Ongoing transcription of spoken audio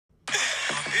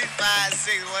He's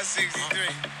 5'6", 163.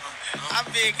 How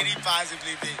big can he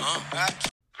possibly be? Huh?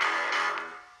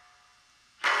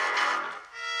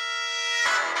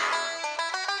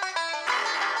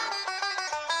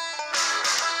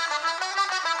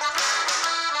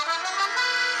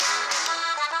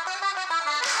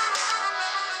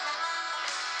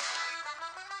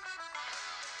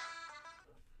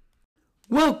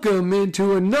 Welcome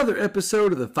into another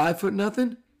episode of the 5 Foot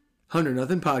Nothing, 100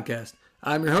 Nothing podcast.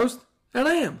 I'm your host, and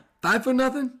I am 5 Foot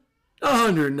Nothing,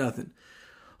 100 Nothing.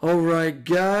 All right,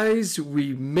 guys,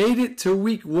 we made it to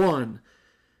week one.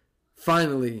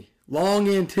 Finally, long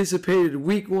anticipated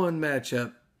week one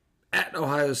matchup at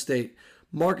Ohio State.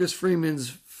 Marcus Freeman's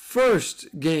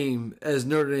first game as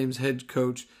Notre Dame's head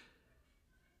coach.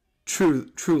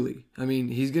 Truly. I mean,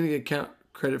 he's going to get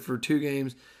credit for 2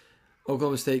 games.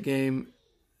 Oklahoma State game,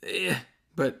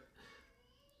 but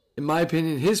in my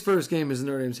opinion, his first game as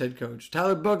Notre Dame's head coach.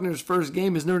 Tyler Buchner's first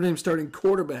game as Notre Dame's starting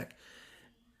quarterback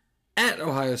at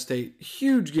Ohio State.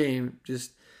 Huge game,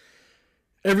 just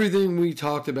everything we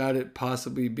talked about it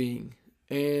possibly being.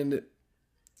 And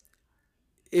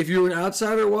if you're an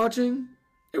outsider watching,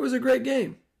 it was a great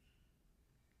game.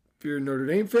 If you're a Notre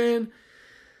Dame fan,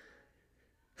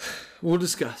 we'll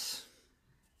discuss.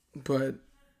 But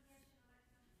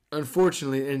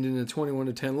unfortunately, it ended in a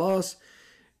 21-10 loss,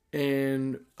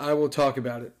 and I will talk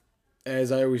about it,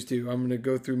 as I always do. I'm going to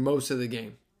go through most of the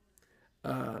game.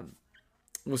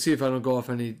 We'll see if I don't go off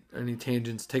any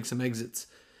tangents, take some exits,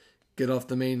 get off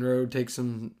the main road, take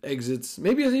some exits,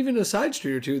 maybe even a side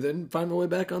street or two, then find my way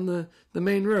back on the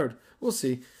main road. We'll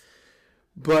see.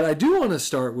 But I do want to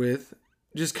start with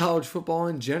just college football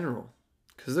in general,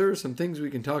 because there are some things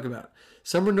we can talk about.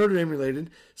 Some are Notre Dame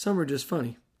related, some are just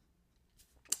funny.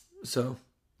 So,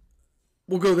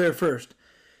 we'll go there first.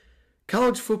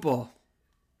 College football.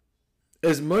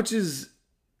 As much as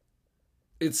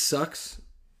it sucks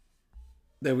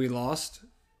that we lost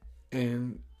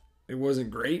and it wasn't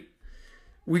great,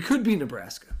 we could be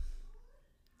Nebraska.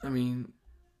 I mean,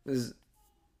 is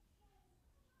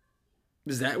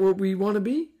that what we want to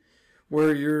be?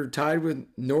 Where you're tied with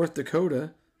North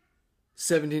Dakota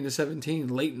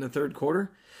 17-17 late in the third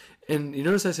quarter? And you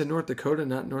notice I said North Dakota,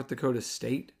 not North Dakota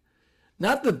State?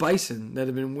 Not the Bison that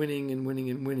have been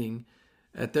winning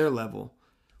at their level,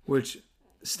 which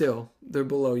still, they're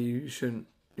below you. You shouldn't,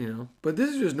 But this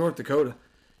is just North Dakota.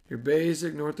 Your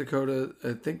basic North Dakota,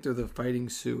 I think they're the Fighting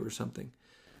Sioux or something.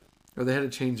 Or they had to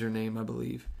change their name, I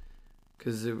believe,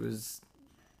 because it was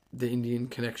the Indian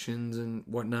connections and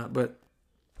whatnot. But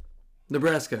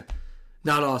Nebraska,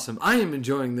 not awesome. I am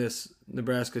enjoying this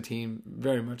Nebraska team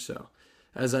very much so.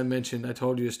 As I mentioned, I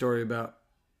told you a story about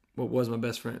what was my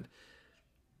best friend.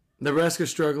 Nebraska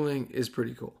struggling is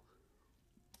pretty cool.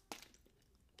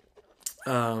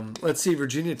 Let's see,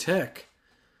 Virginia Tech.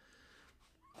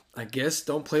 I guess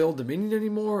don't play Old Dominion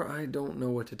anymore. I don't know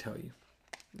what to tell you.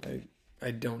 I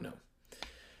don't know.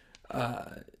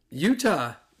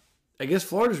 Utah. I guess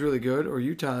Florida's really good, or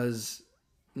Utah is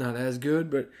not as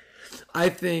good, but I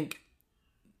think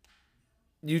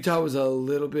Utah was a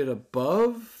little bit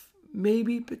above,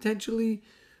 maybe, potentially,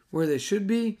 where they should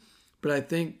be. But I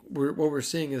think what we're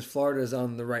seeing is Florida's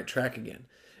on the right track again.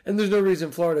 And there's no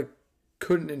reason Florida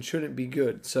couldn't and shouldn't be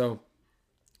good. So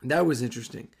that was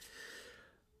interesting.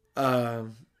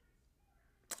 Oregon.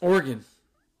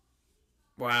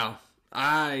 Wow.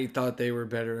 I thought they were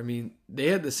better. I mean, they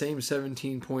had the same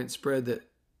 17-point spread that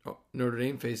Notre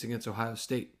Dame faced against Ohio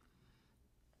State.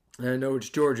 And I know it's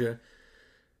Georgia,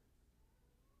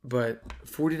 but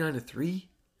 49-3?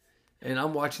 And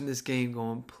I'm watching this game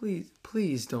going,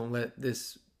 please don't let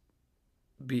this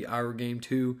be our game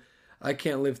too. I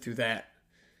can't live through that.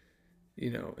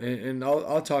 And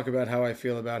I'll talk about how I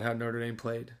feel about how Notre Dame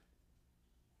played.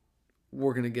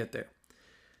 We're going to get there.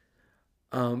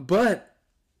 But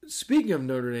speaking of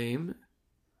Notre Dame,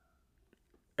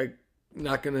 I'm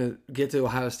not going to get to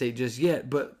Ohio State just yet,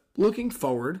 but looking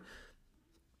forward,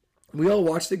 we all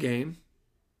watched the game.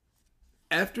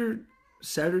 After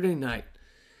Saturday night,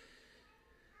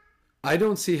 I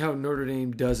don't see how Notre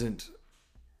Dame doesn't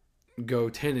go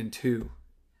 10-2,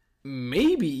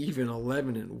 maybe even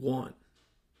 11-1.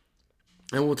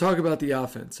 And we'll talk about the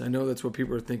offense. I know that's what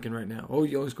people are thinking right now. Oh,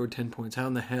 you only scored 10 points. How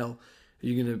in the hell are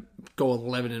you going to go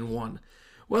 11-1?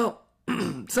 Well,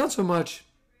 it's not so much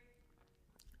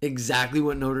exactly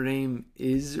what Notre Dame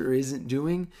is or isn't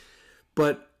doing,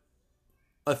 but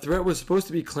a threat was supposed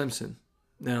to be Clemson.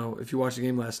 Now, if you watched the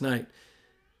game last night,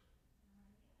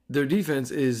 their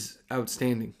defense is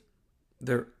outstanding.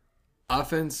 Their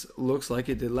offense looks like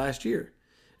it did last year.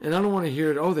 And I don't want to hear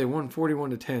it, they won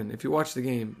 41-10. If you watch the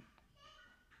game,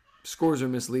 scores are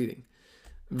misleading.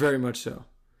 Very much so.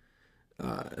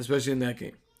 Especially in that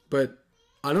game. But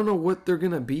I don't know what they're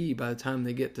going to be by the time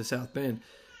they get to South Bend,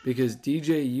 because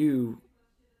DJU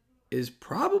is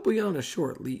probably on a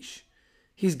short leash.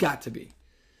 He's got to be.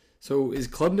 So is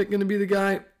Klubnik going to be the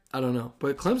guy? I don't know.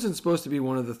 But Clemson's supposed to be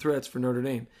one of the threats for Notre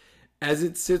Dame. As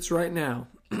it sits right now,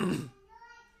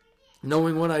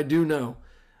 knowing what I do know,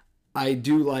 I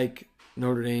do like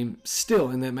Notre Dame still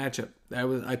in that matchup.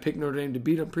 I picked Notre Dame to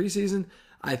beat them preseason.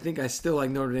 I think I still like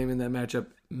Notre Dame in that matchup,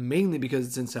 mainly because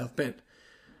it's in South Bend.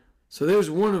 So there's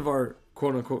one of our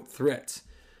quote-unquote threats.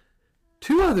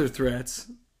 Two other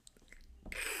threats.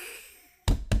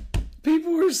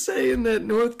 People were saying that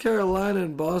North Carolina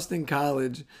and Boston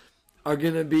College are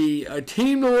going to be a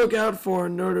team to look out for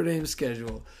in Notre Dame's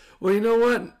schedule. Well, you know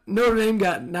what? Notre Dame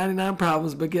got 99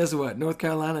 problems, but guess what? North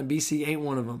Carolina and BC ain't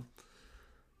one of them.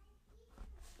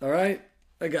 All right?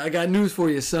 I got news for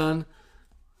you, son.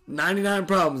 99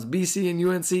 problems. BC and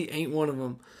UNC ain't one of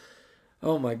them.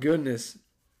 Oh, my goodness.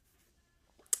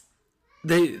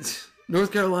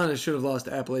 North Carolina should have lost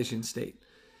to Appalachian State.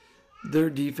 Their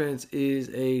defense is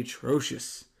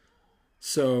atrocious.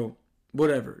 So,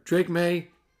 whatever. Drake May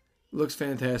looks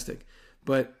fantastic.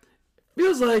 But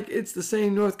feels like it's the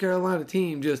same North Carolina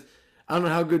team. Just, I don't know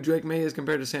how good Drake May is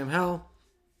compared to Sam Howell.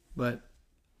 But,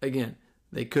 again,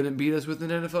 they couldn't beat us with an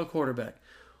NFL quarterback.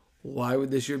 Why would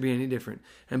this year be any different?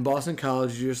 And Boston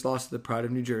College just lost to the pride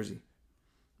of New Jersey.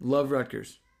 Love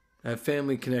Rutgers. I have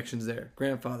family connections there.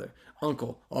 Grandfather,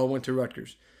 uncle, all went to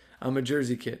Rutgers. I'm a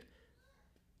Jersey kid.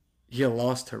 You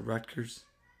lost to Rutgers.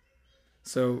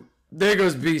 So there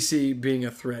goes BC being a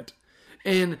threat.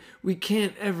 And we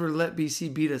can't ever let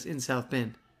BC beat us in South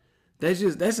Bend.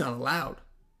 That's not allowed.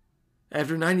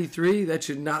 After 93, that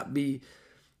should be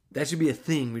a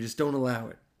thing. We just don't allow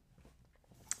it.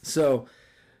 So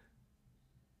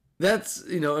that's,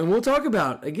 and we'll talk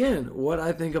about, again, what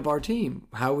I think of our team,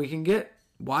 how we can get,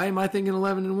 why am I thinking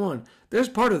 11-1? There's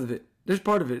part of it.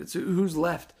 It's who's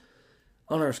left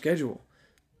on our schedule.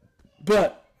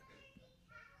 But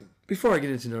before I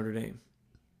get into Notre Dame,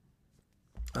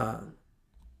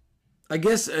 I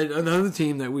guess another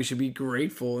team that we should be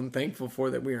grateful and thankful for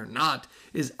that we are not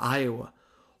is Iowa.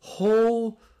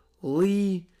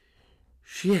 Holy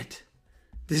shit.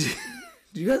 Did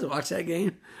you guys watch that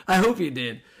game? I hope you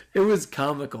did. It was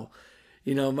comical.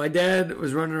 My dad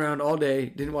was running around all day,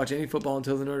 didn't watch any football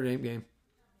until the Notre Dame game.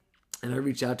 And I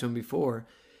reached out to him before.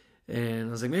 And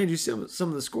I was like, man, did you see some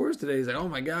of the scores today? He's like, oh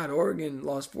my God, Oregon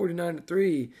lost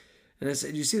 49-3. And I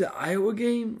said, did you see the Iowa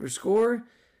game or score?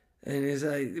 And he's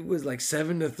like, it was like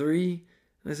 7-3.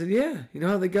 And I said, yeah. You know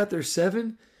how they got their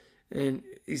 7? And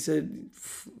he said,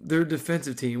 their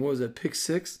defensive team, what was it, pick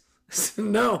 6? I said,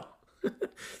 no.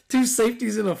 2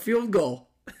 safeties and a field goal.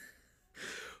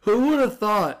 Who would have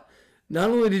thought, not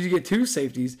only did you get 2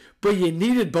 safeties, but you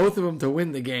needed both of them to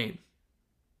win the game.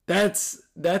 That's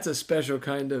a special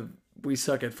kind of we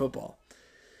suck at football.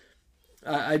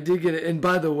 I did get it. And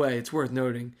by the way, it's worth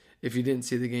noting, if you didn't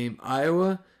see the game,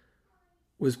 Iowa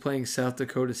was playing South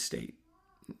Dakota State.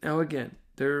 Now again,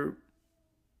 they're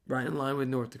right in line with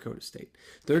North Dakota State.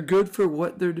 They're good for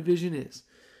what their division is.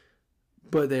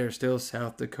 But they are still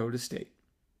South Dakota State.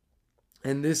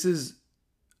 And this is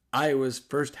Iowa's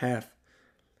first half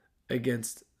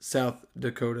against South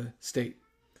Dakota State.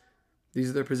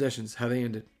 These are their possessions, how they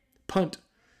ended. Punt,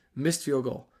 missed field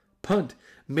goal. Punt,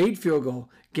 made field goal,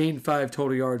 gained 5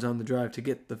 total yards on the drive to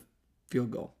get the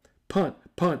field goal. Punt,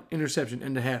 interception,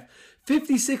 end of half.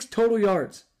 56 total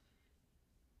yards.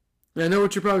 And I know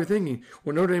what you're probably thinking.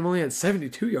 Well, Notre Dame only had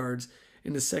 72 yards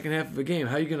in the second half of a game.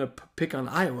 How are you going to pick on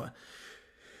Iowa?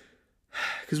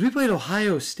 Because we played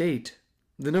Ohio State,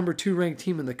 the number 2 ranked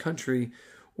team in the country,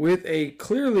 with a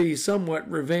clearly somewhat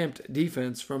revamped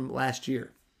defense from last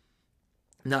year.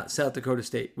 Not South Dakota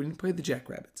State. We didn't play the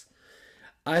Jackrabbits.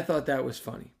 I thought that was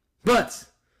funny. But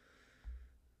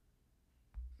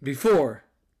before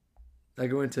I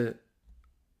go into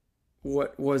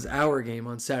what was our game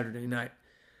on Saturday night,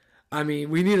 I mean,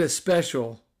 we need a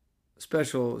special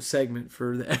segment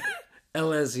for the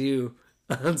LSU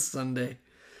on Sunday.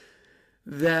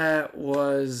 That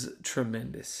was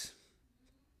tremendous.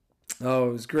 Oh,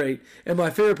 it was great. And my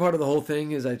favorite part of the whole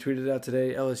thing is I tweeted out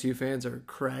today, LSU fans are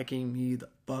cracking me the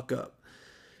fuck up.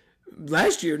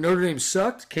 Last year, Notre Dame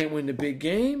sucked, can't win the big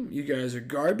game. You guys are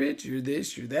garbage. You're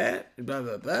this, you're that, and blah,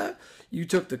 blah, blah. You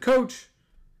took the coach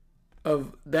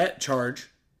of that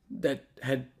charge that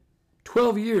had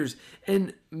 12 years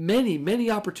and many, many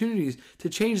opportunities to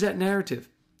change that narrative.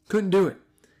 Couldn't do it.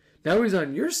 Now he's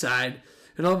on your side.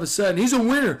 And all of a sudden, he's a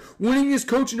winner. Winningest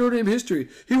coach in Notre Dame history.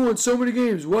 He won so many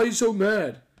games. Why are you so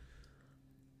mad?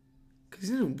 He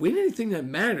didn't win anything that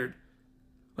mattered.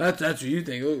 Well, that's what you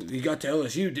think. Oh, he got to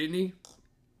LSU, didn't he?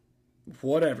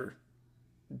 Whatever.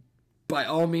 By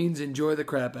all means, enjoy the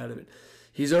crap out of it.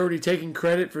 He's already taken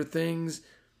credit for things,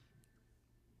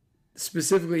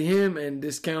 specifically him, and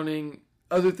discounting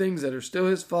other things that are still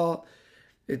his fault.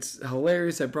 It's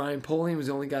hilarious that Brian Polian was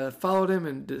the only guy that followed him,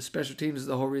 and the special teams is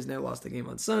the whole reason they lost the game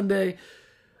on Sunday.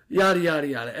 Yada, yada,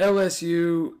 yada.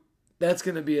 LSU, that's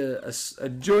going to be a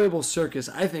enjoyable circus,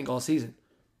 I think, all season.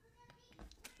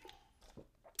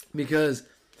 Because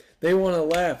they want to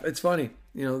laugh. It's funny.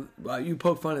 You know, you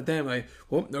poke fun at them.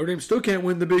 Notre Dame still can't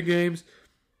win the big games.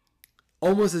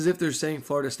 Almost as if they're saying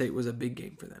Florida State was a big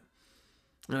game for them.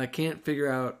 And I can't figure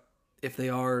out if they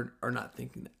are or not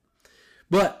thinking that.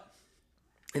 But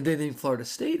if they think Florida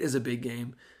State is a big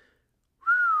game,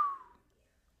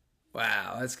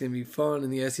 wow, that's going to be fun in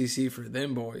the SEC for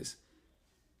them boys.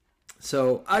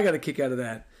 So I got a kick out of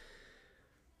that.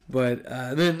 But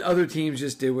then other teams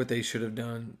just did what they should have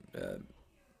done.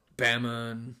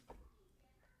 Bama and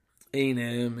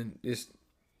A&M and just,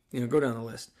 go down the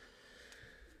list.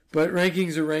 But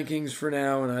rankings are rankings for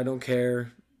now, and I don't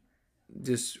care.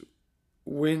 Just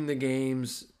win the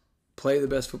games, play the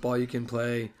best football you can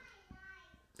play.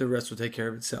 The rest will take care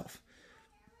of itself.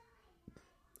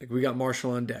 Like, we got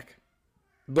Marshall on deck.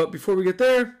 But before we get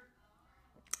there,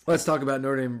 let's talk about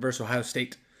Notre Dame versus Ohio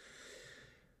State.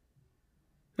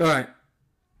 All right.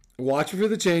 Watch for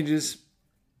the changes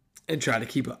and try to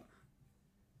keep up.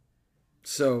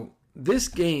 So, this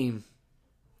game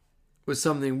was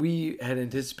something we had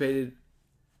anticipated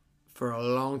for a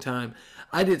long time.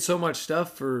 I did so much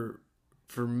stuff for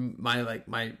my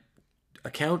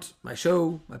account, my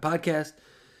show, my podcast.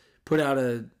 Put out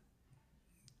I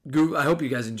hope you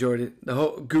guys enjoyed it. The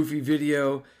whole goofy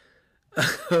video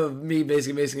of me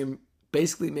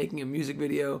basically making a music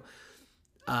video.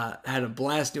 Had a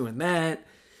blast doing that.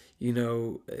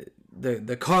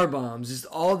 The car bombs, just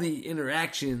all the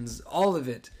interactions, all of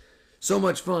it. So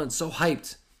much fun, so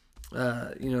hyped.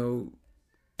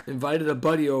 Invited a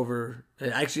buddy over. I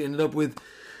actually ended up with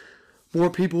more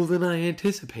people than I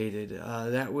anticipated.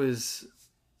 That was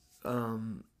a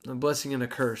blessing and a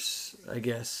curse, I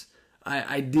guess.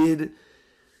 I did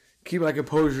keep my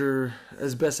composure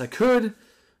as best I could.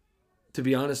 To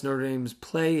be honest, Notre Dame's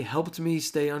play helped me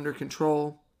stay under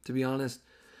control, to be honest.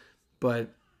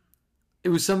 But it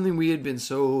was something we had been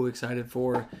so excited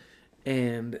for,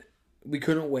 and we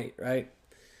couldn't wait, right?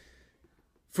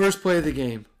 First play of the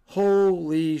game.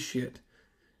 Holy shit.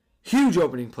 Huge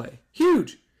opening play.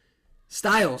 Huge.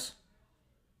 Styles.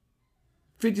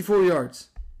 54 yards.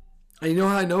 And you know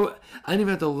how I know it? I didn't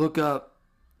even have to look up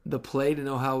the play to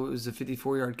know how it was a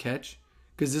 54-yard catch.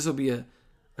 Because this will be a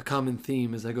common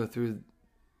theme as I go through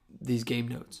these game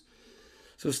notes.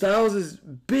 So Styles'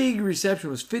 big reception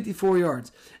was 54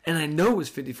 yards. And I know it was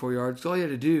 54 yards because all you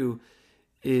had to do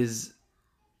is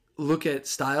look at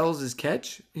Styles'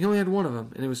 catch. He only had one of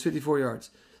them, and it was 54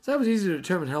 yards. So that was easy to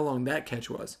determine how long that catch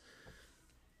was.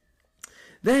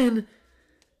 Then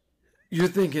you're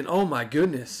thinking, oh my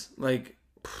goodness, we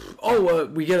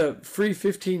get a free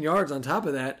 15 yards on top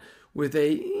of that with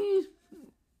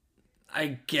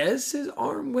I guess his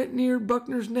arm went near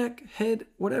Buckner's neck, head,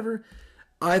 whatever.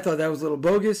 I thought that was a little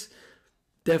bogus.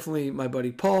 Definitely my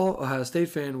buddy Paul, Ohio State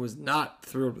fan, was not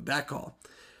thrilled with that call.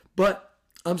 But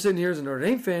I'm sitting here as a Notre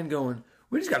Dame fan going,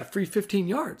 we just got a free 15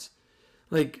 yards.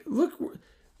 Look,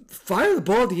 fire the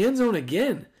ball at the end zone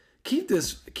again. Keep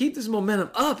this momentum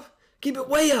up. Keep it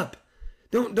way up.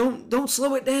 Don't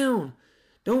slow it down.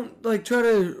 Don't try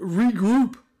to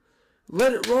regroup.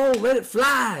 Let it roll. Let it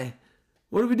fly.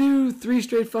 What do we do? 3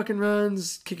 straight fucking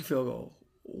runs. Kick a field goal.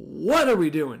 What are we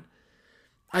doing?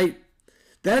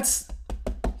 That's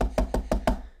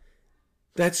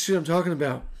shit I'm talking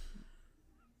about.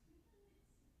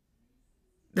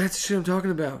 That's shit I'm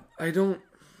talking about. I don't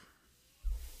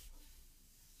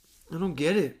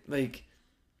get it.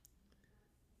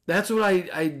 That's what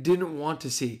I didn't want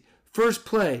to see. First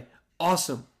play,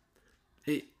 awesome.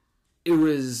 It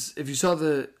was, if you saw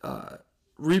the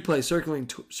replay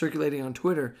circulating on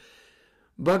Twitter,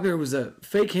 Buckner was a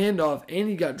fake handoff, and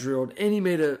he got drilled, and he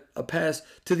made a pass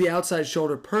to the outside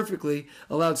shoulder perfectly,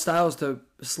 allowed Styles to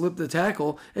slip the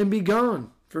tackle and be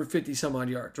gone for 50-some-odd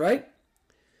yards, right?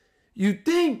 You'd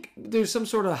think there's some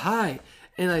sort of high.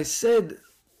 And I said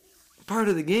part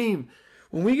of the game,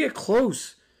 when we get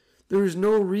close, there is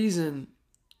no reason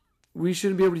we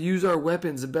shouldn't be able to use our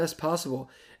weapons the best possible.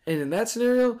 And in that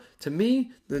scenario, to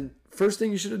me, the first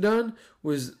thing you should have done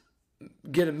was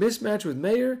get a mismatch with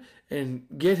Mayer and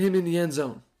get him in the end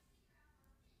zone.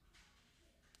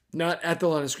 not at the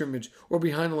line of scrimmage or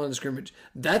behind the line of scrimmage.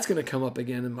 That's going to come up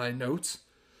again in my notes.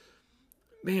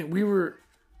 Man, we were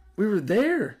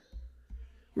there.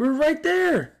 We were right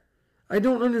there. I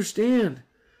don't understand.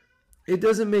 It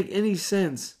doesn't make any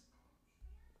sense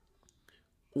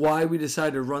why we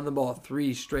decided to run the ball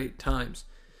 3 straight times.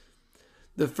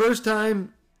 The first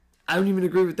time, I don't even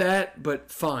agree with that, but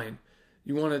fine.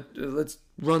 You want to, let's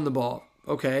run the ball.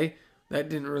 Okay, that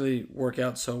didn't really work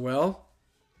out so well.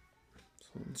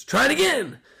 So let's try it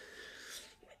again.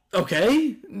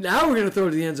 Okay, now we're going to throw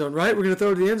it to the end zone, right? We're going to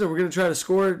throw it to the end zone. We're going to try to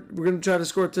score. We're going to try to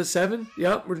score to 7.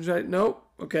 Yep, we're going to try. Nope.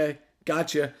 Okay,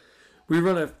 gotcha. We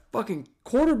run a fucking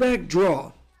quarterback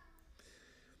draw.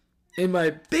 And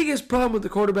my biggest problem with the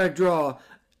quarterback draw,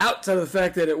 outside of the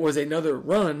fact that it was another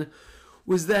run,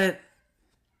 was that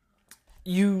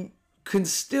you can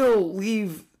still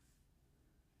leave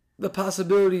the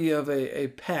possibility of a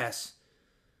pass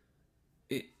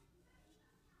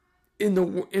in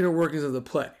the inner workings of the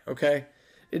play, okay?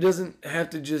 It doesn't have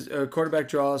to just a quarterback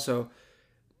draw, so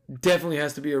definitely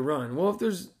has to be a run. Well, if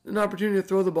there's an opportunity to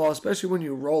throw the ball, especially when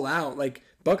you roll out like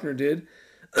Buckner did,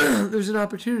 there's an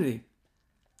opportunity.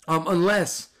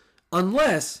 Unless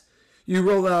you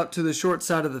roll out to the short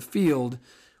side of the field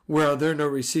where there are no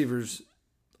receivers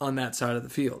on that side of the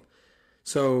field.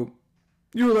 So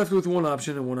you were left with one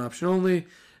option and one option only,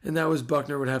 and that was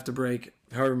Buckner would have to break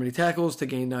however many tackles to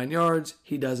gain 9 yards.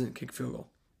 He doesn't kick field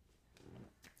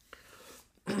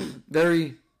goal.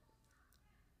 Very,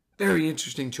 very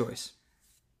interesting choice.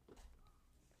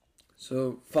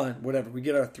 So fine, whatever. We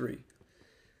get our 3.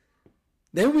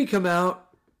 Then we come out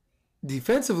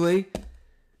defensively,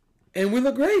 and we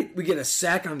look great. We get a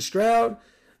sack on Stroud.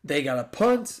 They got a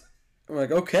punt. I'm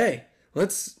like, okay,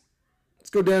 let's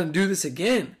go down and do this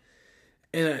again.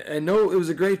 And I know it was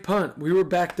a great punt. We were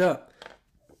backed up.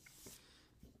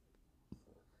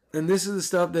 And this is the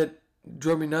stuff that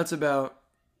drove me nuts about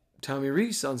Tommy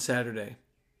Rees on Saturday.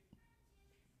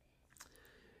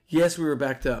 Yes, we were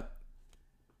backed up.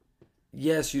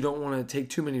 Yes, you don't want to take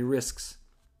too many risks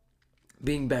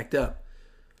being backed up.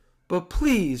 But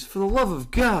please, for the love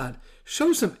of God,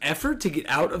 show some effort to get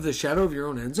out of the shadow of your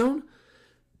own end zone.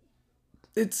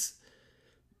 It's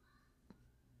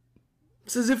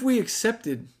as if we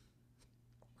accepted,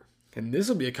 and this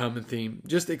will be a common theme,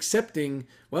 just accepting,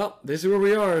 well, this is where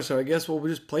we are, so I guess we'll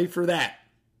just play for that,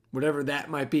 whatever that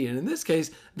might be. And in this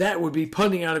case, that would be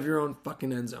punting out of your own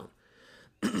fucking end zone.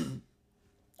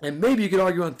 And maybe you could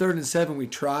argue on 3rd and 7 we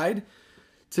tried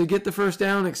to get the first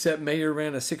down, except Mayer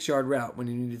ran a 6-yard route when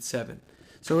he needed 7.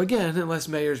 So again, unless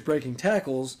Mayer's breaking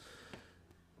tackles,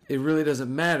 it really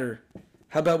doesn't matter.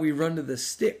 How about we run to the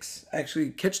sticks, actually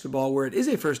catch the ball where it is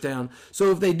a first down,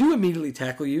 so if they do immediately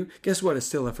tackle you, guess what? It's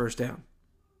still a first down.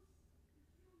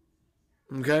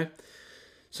 Okay?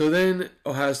 So then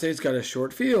Ohio State's got a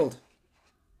short field.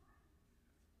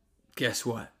 Guess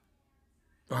what?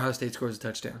 Ohio State scores a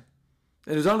touchdown.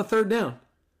 And it was on a 3rd down.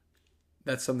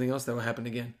 That's something else that will happen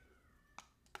again.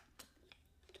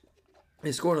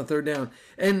 They scored on a 3rd down.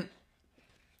 And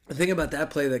the thing about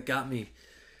that play that got me,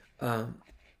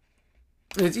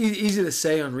 it's easy to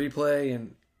say on replay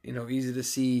and, easy to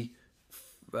see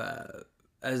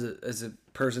as a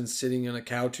person sitting on a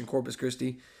couch in Corpus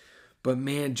Christi. But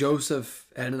man, Joseph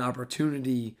had an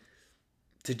opportunity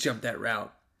to jump that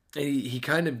route. And he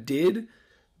kind of did,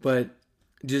 but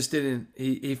just didn't.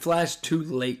 He flashed too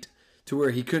late to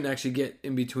where he couldn't actually get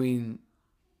in between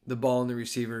the ball and the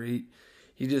receiver. He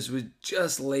just was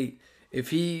just late.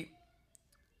 If he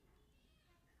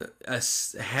a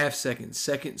half second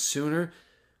sooner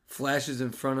flashes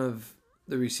in front of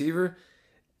the receiver,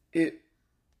 it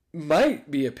might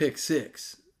be a pick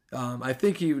 6. I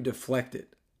think he would deflect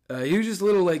it. He was just a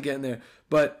little late getting there,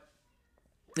 but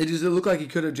it looked like he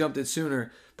could have jumped it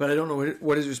sooner. But I don't know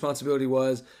what his responsibility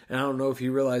was, and I don't know if he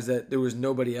realized that there was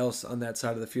nobody else on that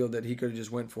side of the field that he could have just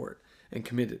went for it and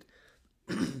committed.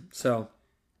 So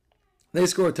they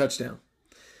score a touchdown.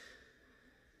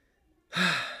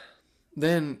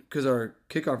 Then, because our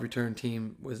kickoff return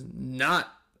team was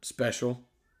not special,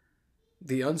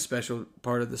 the unspecial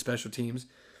part of the special teams,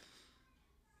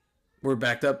 we're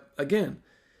backed up again.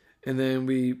 And then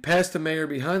we passed to Mayer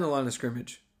behind the line of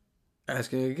scrimmage,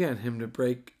 asking again him to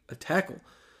break a tackle.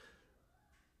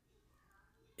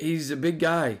 He's a big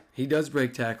guy. He does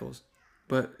break tackles.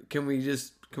 But can we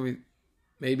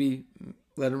maybe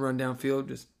let him run downfield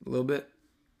just a little bit?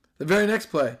 The very next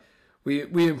play, we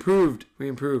improved. We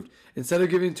improved. Instead of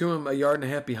giving to him a yard and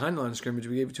a half behind the line of scrimmage,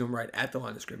 we gave it to him right at the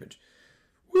line of scrimmage.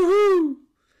 Woohoo!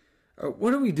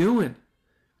 What are we doing?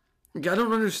 I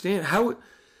don't understand. How...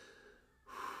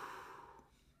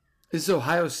 This is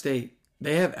Ohio State.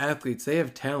 They have athletes. They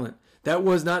have talent. That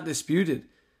was not disputed.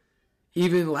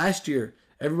 Even last year,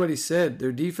 everybody said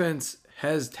their defense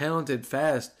has talented,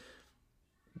 fast,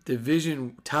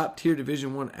 top-tier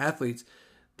Division I athletes.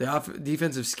 The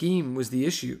defensive scheme was the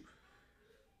issue.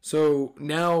 So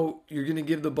now you're going to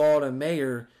give the ball to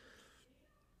Mayer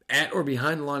at or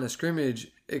behind the line of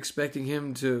scrimmage, expecting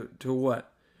him to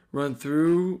what? Run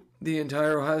through the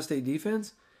entire Ohio State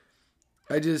defense?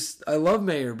 I love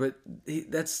Mayer, but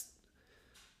he's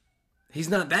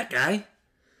not that guy.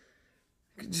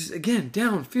 Just, again,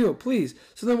 downfield, please.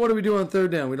 So then what do we do on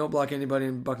third down? We don't block anybody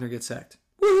and Buckner gets sacked.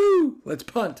 Woohoo! Let's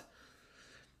punt.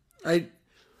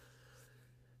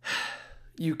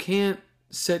 You can't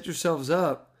set yourselves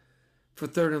up for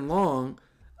third and long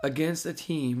against a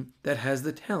team that has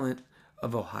the talent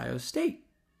of Ohio State.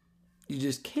 You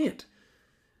just can't.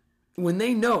 When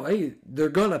they know, hey, they're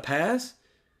going to pass,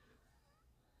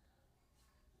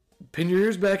 pin your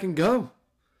ears back and go.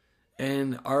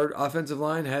 And our offensive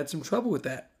line had some trouble with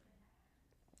that.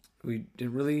 We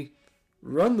didn't really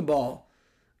run the ball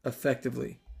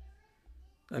effectively.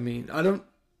 Maybe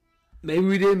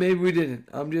we did, maybe we didn't.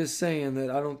 I'm just saying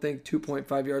that I don't think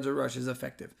 2.5 yards a rush is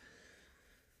effective.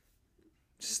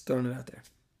 Just throwing it out there.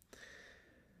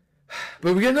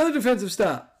 But we got another defensive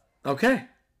stop. Okay.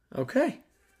 All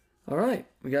right.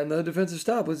 We got another defensive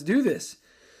stop. Let's do this.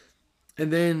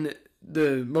 And then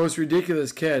the most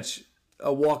ridiculous catch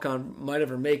a walk-on might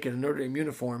ever make in a Notre Dame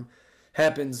uniform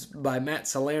happens by Matt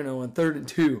Salerno on 3rd and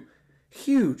 2.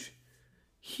 Huge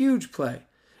play.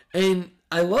 And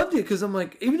I loved it because I'm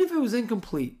like, even if it was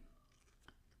incomplete,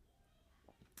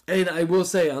 and I will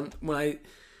say, when I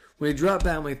drop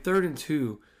back my 3rd and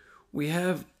 2,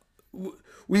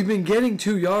 we've been getting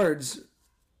 2 yards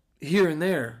here and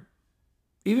there.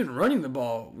 Even running the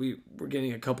ball, we're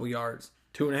getting a couple yards,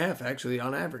 2.5 actually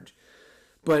on average.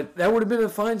 But that would have been a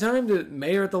fine time to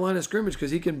Mayer at the line of scrimmage because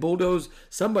he can bulldoze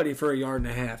somebody for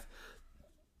 1.5 yards.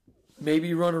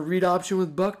 Maybe run a read option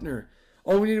with Buckner.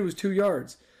 All we needed was 2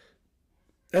 yards.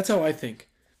 That's how I think.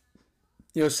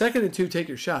 2nd and 2, take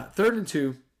your shot. 3rd and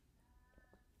 2,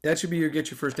 that should be your get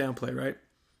your first down play, right?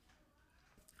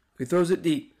 He throws it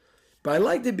deep. But I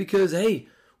liked it because, hey,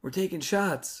 we're taking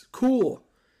shots. Cool.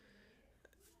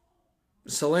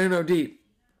 Salerno deep.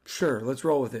 Sure, let's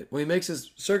roll with it. When he makes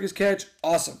his circus catch,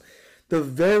 awesome. The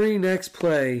very next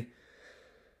play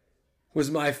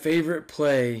was my favorite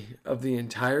play of the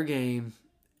entire game,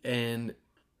 and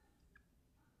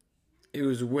it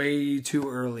was way too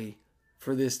early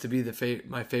for this to be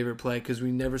my favorite play because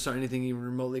we never saw anything even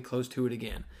remotely close to it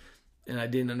again, and I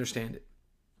didn't understand it.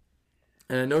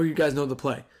 And I know you guys know the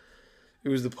play. It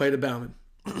was the play to Bauman.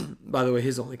 By the way,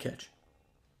 his only catch.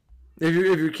 If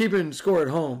you're keeping score at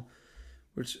home,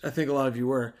 which I think a lot of you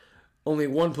were, only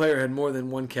one player had more than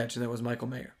one catch, and that was Michael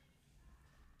Mayer.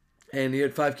 And he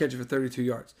had 5 catches for 32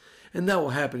 yards. And that will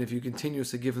happen if you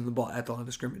continuously give him the ball at the line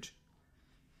of scrimmage.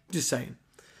 Just saying.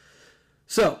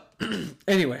 So,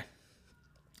 anyway,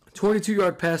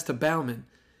 22-yard pass to Bauman.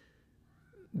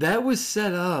 That was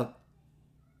set up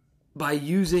by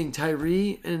using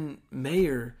Tyree and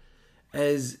Mayer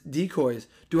as decoys.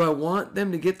 Do I want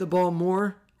them to get the ball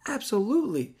more?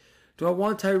 Absolutely. Do I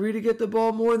want Tyree to get the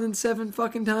ball more than 7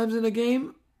 fucking times in a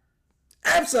game?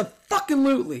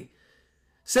 Abso-fucking-lutely.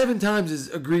 7 times is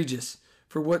egregious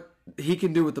for what he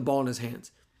can do with the ball in his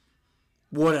hands.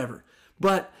 Whatever.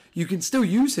 But you can still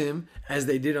use him, as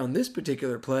they did on this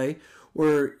particular play,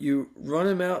 where you run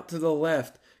him out to the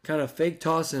left, kind of fake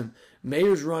toss him.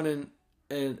 Mayer's running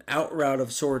an out route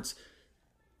of sorts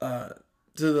to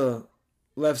the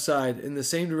left side in the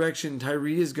same direction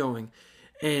Tyree is going.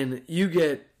 And you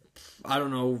get,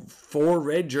 4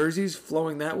 red jerseys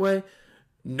flowing that way.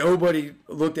 Nobody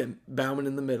looked at Bauman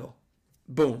in the middle.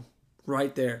 Boom.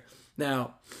 Right there.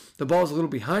 Now, the ball's a little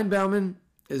behind Bauman.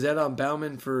 Is that on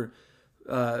Bauman for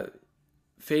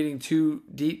fading too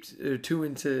deep or too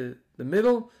into the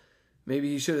middle?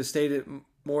 Maybe he should have stayed it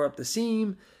more up the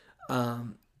seam.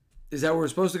 Is that where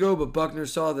it's supposed to go? But Buckner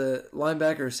saw the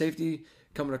linebacker or safety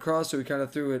coming across, so he kind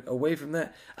of threw it away from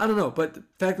that. I don't know, but the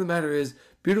fact of the matter is,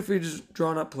 beautifully just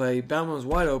drawn up play. Bauman was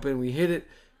wide open. We hit it.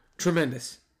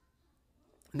 Tremendous.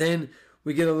 Then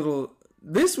we get a little...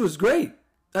 This was great.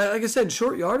 Like I said,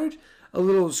 short yardage. A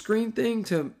little screen thing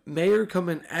to Mayer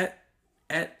coming at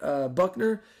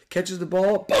Buckner. Catches the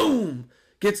ball. Boom!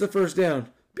 Gets the first down.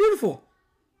 Beautiful.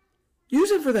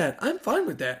 Use him for that. I'm fine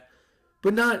with that.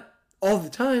 But not all the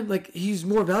time. Like, he's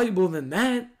more valuable than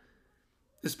that.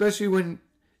 Especially when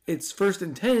it's 1st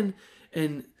and 10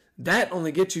 and that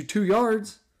only gets you 2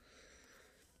 yards.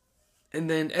 And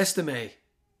then Estime.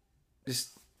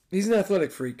 He's an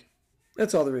athletic freak.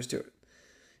 That's all there is to it.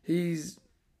 He's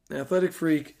an athletic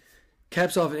freak.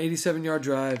 Caps off an 87-yard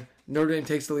drive. Notre Dame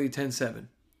takes the lead 10-7.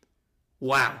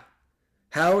 Wow.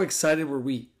 How excited were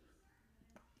we?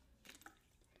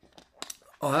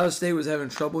 Ohio State was having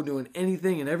trouble doing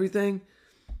anything and everything.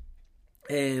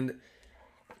 And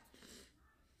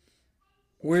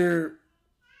we're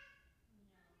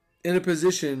in a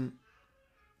position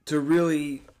to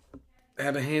really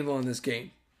have a handle on this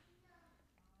game.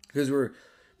 Because we're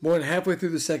more than halfway through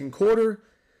the second quarter.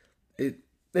 It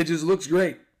just looks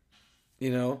great.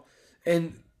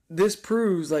 And this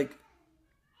proves, like,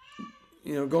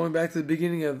 going back to the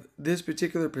beginning of this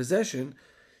particular possession,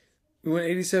 we went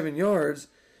 87 yards.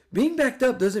 Being backed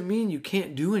up doesn't mean you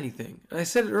can't do anything. And I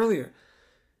said it earlier.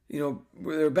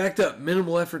 They're backed up,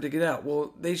 minimal effort to get out.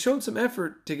 Well, they showed some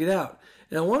effort to get out.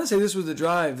 And I want to say this was the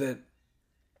drive that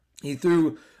he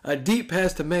threw a deep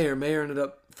pass to Mayer. Mayer ended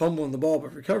up fumbling the ball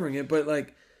but recovering it. But,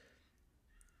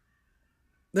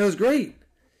 that was great.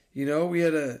 We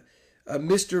had a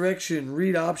misdirection,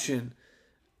 read option.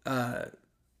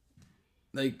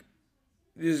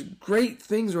 Just great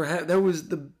things were happening. That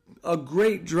was a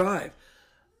great drive.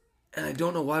 And I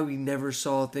don't know why we never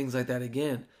saw things like that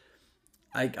again.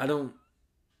 I don't...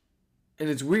 And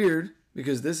it's weird,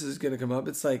 because this is going to come up.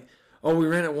 It's like, oh, we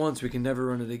ran it once, we can never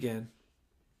run it again.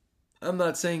 I'm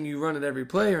not saying you run it every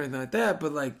play or anything like that,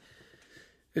 but,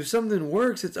 if something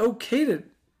works, it's okay to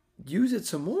use it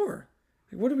some more.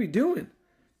 What are we doing?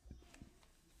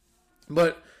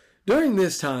 But during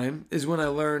this time is when I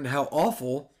learned how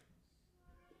awful,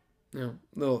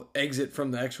 little exit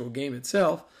from the actual game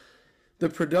itself, the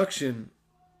production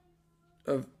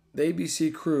of the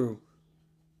ABC crew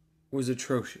was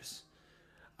atrocious.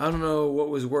 I don't know what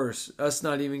was worse. Us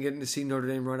not even getting to see Notre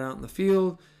Dame run out in the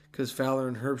field because Fowler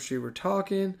and Herbstreit were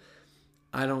talking.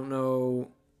 I don't know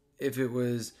if it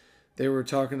was they were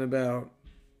talking about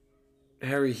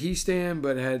Harry Hiestand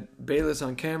but had Bayless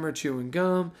on camera chewing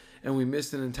gum, and we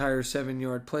missed an entire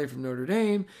 7-yard play from Notre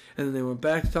Dame, and then they went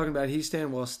back to talking about Hiestand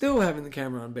while still having the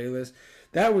camera on Bayless.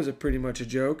 That was pretty much a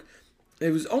joke. It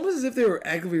was almost as if they were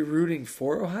actively rooting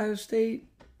for Ohio State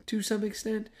to some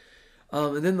extent.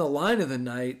 And then the line of the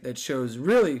night that shows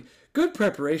really good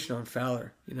preparation on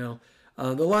Fowler. The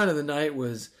line of the night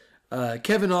was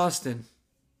Kevin Austin,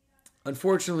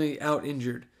 unfortunately out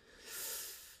injured.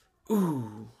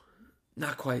 Ooh,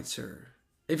 not quite, sir.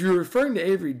 If you're referring to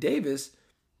Avery Davis,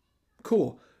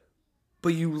 cool.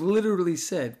 But you literally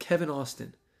said Kevin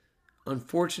Austin,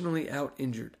 unfortunately out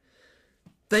injured.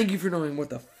 Thank you for knowing what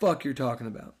the fuck you're talking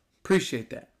about. Appreciate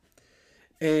that.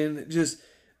 And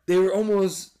they were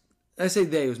almost, I say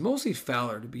it was mostly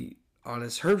Fowler, to be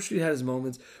honest. Herbstreit had his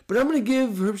moments, but I'm going to give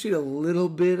Herbstreit a little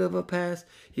bit of a pass.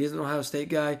 He is an Ohio State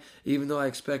guy, even though I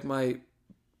expect my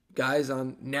guys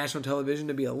on national television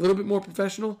to be a little bit more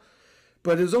professional.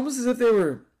 But it was almost as if they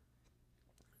were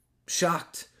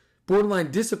shocked,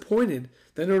 borderline disappointed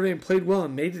that Notre Dame played well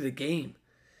and made it a game.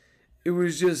 It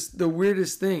was just the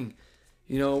weirdest thing.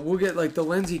 We'll get the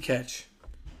Lindsey catch.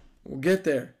 We'll get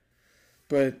there.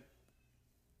 But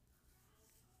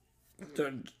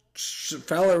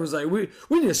Fowler was like, we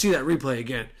need to see that replay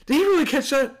again. Did he really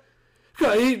catch that?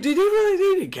 Did he really?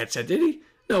 He didn't catch that, did he?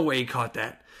 No way he caught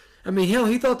that. I mean, hell,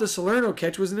 he thought the Salerno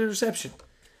catch was an interception.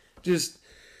 Just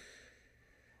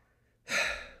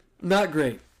not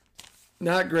great.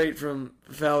 Not great from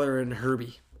Fowler and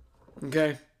Herbie.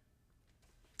 Okay?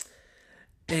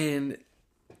 And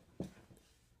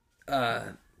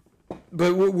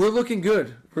but we're looking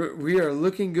good. We are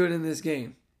looking good in this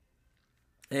game.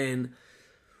 And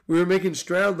we were making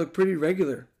Stroud look pretty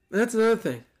regular. And that's another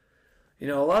thing.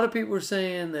 A lot of people are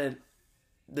saying that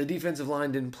the defensive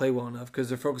line didn't play well enough because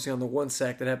they're focusing on the one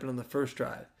sack that happened on the first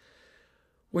drive.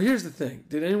 Well, here's the thing.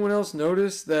 Did anyone else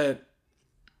notice that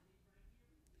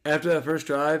after that first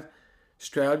drive,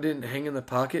 Stroud didn't hang in the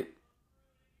pocket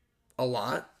a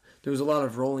lot? There was a lot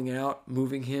of rolling out,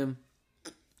 moving him.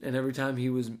 And every time he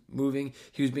was moving,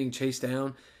 he was being chased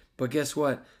down. But guess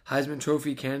what? Heisman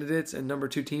Trophy candidates and number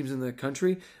 2 teams in the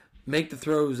country make the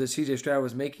throws that C.J. Stroud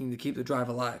was making to keep the drive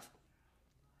alive.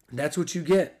 And that's what you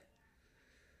get.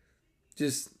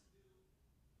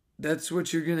 That's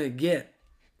what you're going to get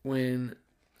when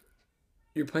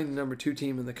you're playing the number 2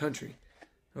 team in the country.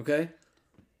 Okay?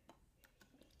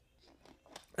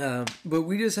 But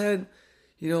we just had,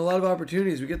 a lot of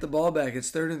opportunities. We get the ball back. It's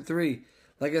 3rd and 3.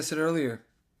 Like I said earlier,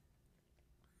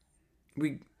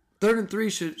 3rd and 3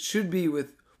 should be,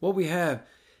 with what we have,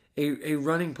 a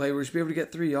running play where we should be able to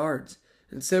get 3 yards.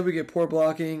 Instead, we get poor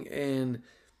blocking and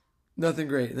nothing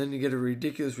great. And then you get a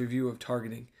ridiculous review of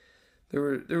targeting.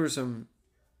 There were some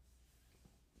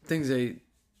things they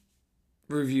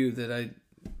reviewed that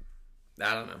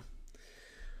I don't know.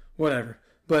 Whatever.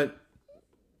 But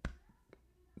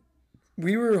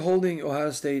we were holding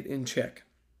Ohio State in check.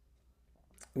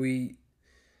 We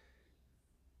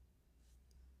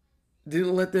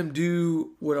didn't let them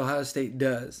do what Ohio State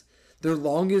does. Their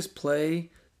longest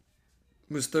play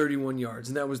was 31 yards,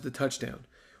 and that was the touchdown.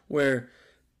 Where,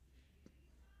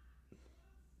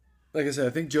 like I said, I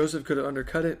think Joseph could have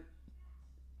undercut it.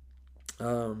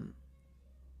 I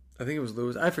think it was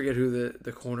Lewis. I forget who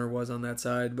the corner was on that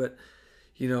side, but,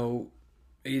 you know,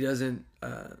 he doesn't...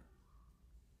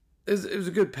 it was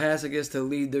a good pass, I guess, to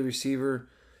lead the receiver,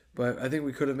 but I think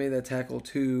we could have made that tackle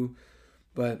too.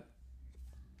 But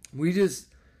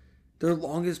their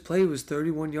longest play was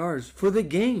 31 yards for the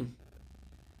game.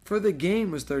 For the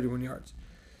game was 31 yards.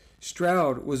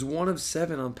 Stroud was 1 of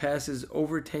 7 on passes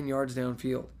over 10 yards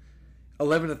downfield.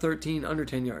 11 of 13 under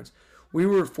 10 yards. We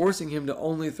were forcing him to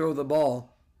only throw the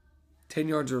ball 10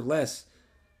 yards or less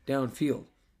downfield.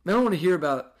 I don't want to hear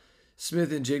about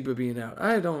Smith and Jigba being out.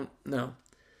 I don't know.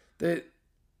 I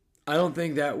don't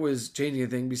think that was changing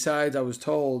anything. Besides, I was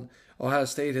told Ohio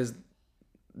State has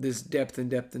this depth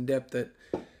that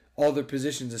all their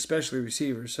positions, especially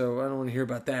receivers, so I don't want to hear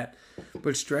about that.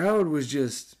 But Stroud was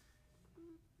just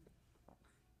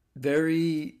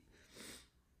very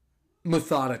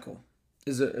methodical,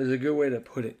 is a good way to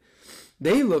put it.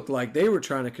 They looked like they were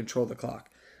trying to control the clock.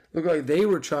 Looked like they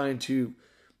were trying to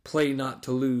play not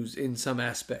to lose in some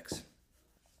aspects.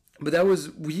 But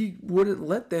we wouldn't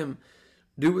let them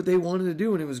do what they wanted to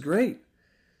do, and it was great.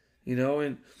 You know,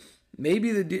 and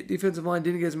maybe the defensive line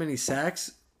didn't get as many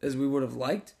sacks as we would have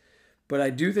liked, but I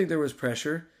do think there was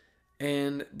pressure.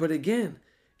 But again,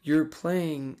 you're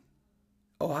playing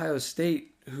Ohio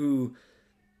State, who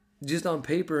just on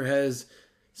paper has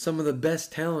some of the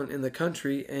best talent in the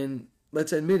country, and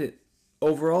let's admit it,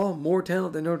 overall more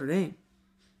talent than Notre Dame.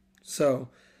 So,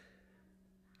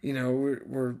 you know,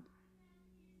 we're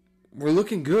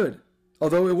looking good.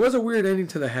 Although it was a weird ending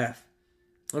to the half.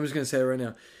 I'm just going to say it right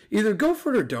now. Either go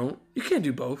for it or don't. You can't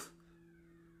do both.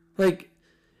 Like,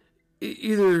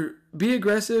 either be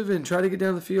aggressive and try to get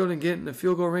down the field and get in the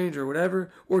field goal range or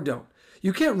whatever, or don't.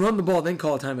 You can't run the ball, then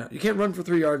call a timeout. You can't run for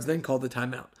 3 yards, then call the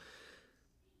timeout.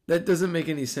 That doesn't make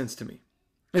any sense to me.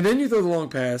 And then you throw the long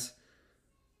pass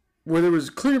where there was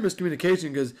clear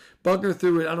miscommunication because Buckner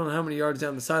threw it, I don't know how many yards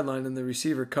down the sideline, and the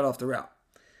receiver cut off the route.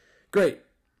 Great.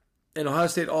 And Ohio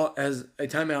State has a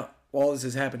timeout while this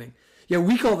is happening. Yeah,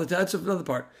 we call that's another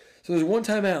part. So there's one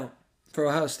timeout for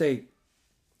Ohio State.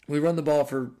 We run the ball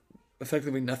for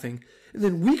effectively nothing. And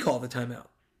then we call the timeout.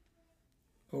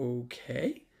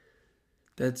 Okay.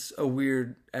 That's a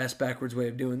weird ass backwards way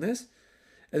of doing this.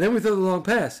 And then we throw the long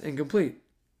pass, incomplete.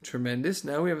 Tremendous.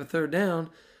 Now we have a third down.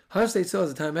 Ohio State still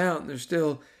has a timeout, and there's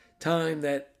still time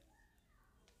that,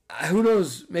 who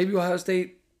knows, maybe Ohio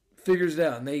State figures it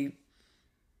out, and they,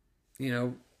 you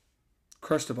know,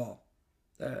 crush the ball.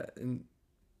 You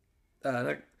know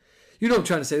what I'm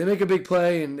trying to say. They make a big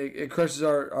play, and it crushes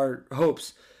our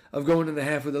hopes of going in the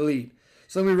half with a lead.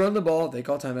 So then we run the ball. They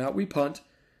call timeout. We punt.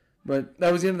 But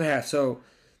that was the end of the half, so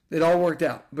it all worked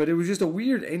out. But it was just a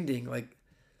weird ending. Like,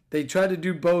 they tried to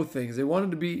do both things. They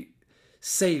wanted to be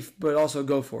safe, but also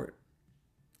go for it.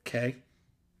 Okay?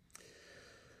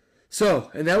 So,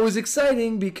 and that was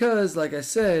exciting because, like I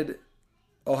said,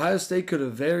 Ohio State could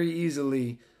have very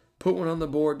easily put one on the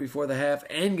board before the half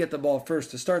and get the ball first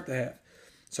to start the half.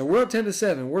 So we're up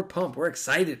 10-7. We're pumped. We're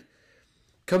excited.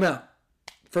 Come out.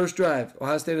 First drive.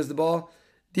 Ohio State has the ball.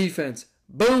 Defense.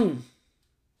 Boom.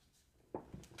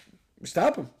 We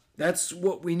stop them. That's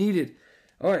what we needed.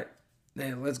 All right.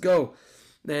 Then let's go.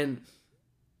 Then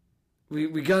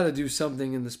we got to do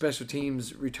something in the special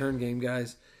teams return game,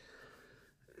 guys.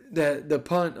 The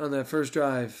punt on that first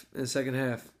drive in the second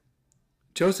half,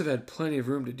 Joseph had plenty of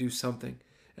room to do something,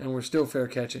 and we're still fair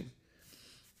catching.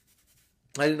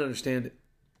 I didn't understand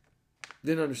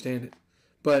it.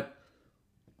 But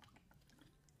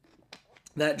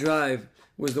that drive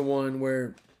was the one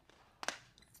where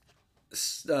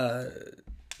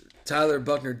Tyler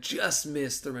Buckner just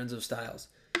missed Lorenzo Styles.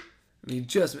 I mean,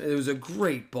 it was a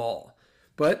great ball.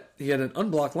 But he had an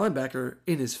unblocked linebacker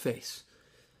in his face.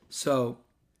 So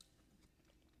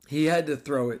he had to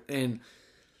throw it, and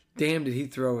damn did he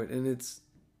throw it. And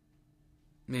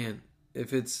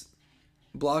if it's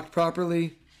blocked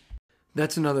properly,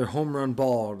 that's another home run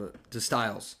ball to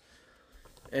Styles.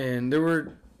 And there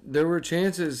were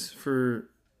chances for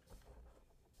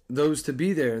those to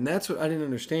be there, and that's what I didn't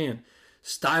understand.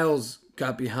 Styles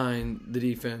got behind the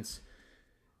defense.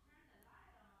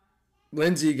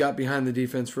 Lindsey got behind the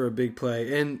defense for a big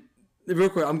play. And real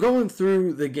quick, I'm going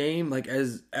through the game like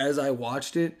as I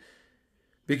watched it.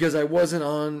 because I wasn't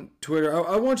on Twitter.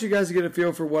 I want you guys to get a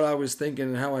feel for what I was thinking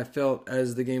and how I felt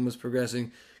as the game was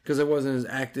progressing, because I wasn't as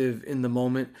active in the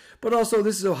moment. But also,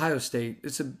 this is Ohio State.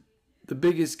 It's the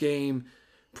biggest game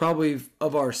probably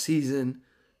of our season.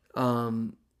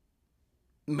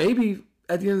 Maybe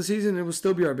at the end of the season, it will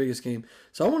still be our biggest game.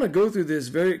 So I want to go through this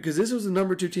because this was the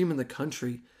number 2 team in the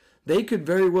country. They could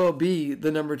very well be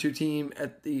the number 2 team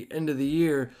at the end of the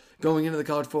year going into the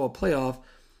college football playoff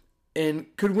and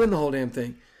could win the whole damn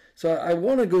thing. So I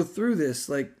want to go through this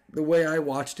like the way I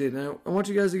watched it, and I want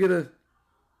you guys to get a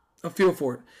feel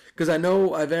for it, because I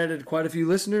know I've added quite a few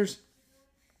listeners.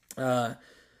 So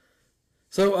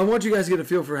I want you guys to get a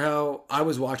feel for how I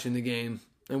was watching the game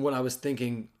and what I was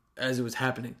thinking as it was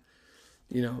happening.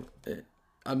 You know,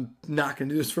 I'm not going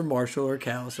to do this for Marshall or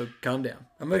Cal, so calm down.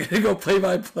 I'm not going to go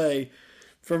play-by-play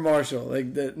for Marshall.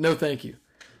 No thank you.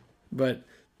 But,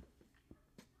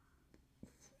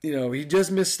 you know, he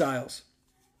just missed Styles.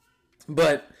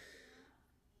 But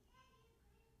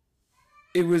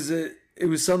it was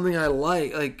something I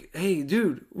like. Like, hey,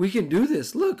 dude, we can do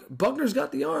this. Look, Buckner's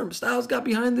got the arm. Styles got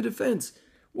behind the defense.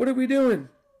 What are we doing?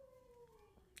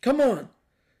 Come on.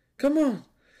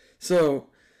 So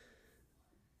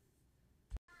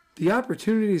the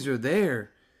opportunities are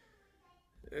there.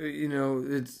 You know,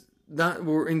 it's not,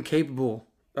 we're incapable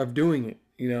of doing it,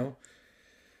 you know.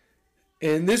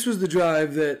 And this was the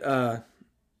drive that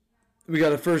we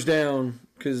got a first down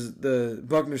because the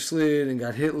Buckner slid and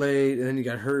got hit late, and then you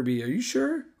got Herbie. Are you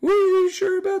sure? Are you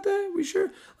sure about that? We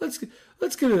sure? Let's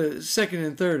get a second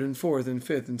and third and fourth and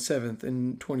fifth and seventh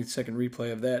and 20-second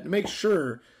replay of that to make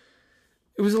sure.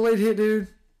 It was a late hit, dude.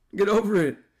 Get over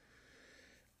it.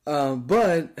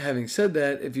 But having said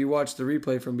that, if you watch the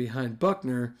replay from behind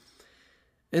Buckner,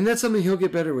 and that's something he'll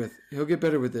get better with. He'll get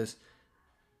better with this.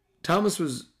 Thomas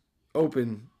was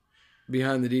open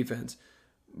behind the defense,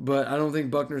 but I don't think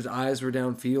Buckner's eyes were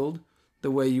downfield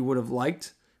the way you would have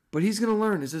liked. But he's going to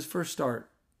learn. It's his first start.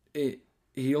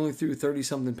 He only threw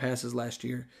 30-something passes last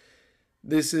year.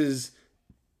 This is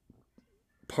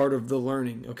part of the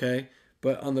learning, okay?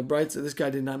 But on the bright side, this guy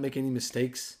did not make any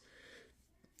mistakes.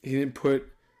 He didn't put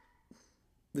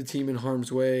the team in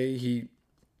harm's way. He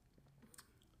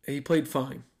played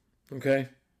fine, okay?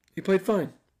 He played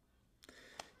fine.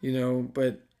 You know,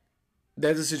 but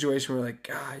that's a situation where, like,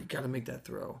 God, you got to make that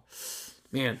throw.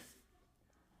 Man.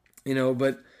 You know,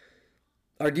 but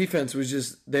our defense was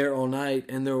just there all night,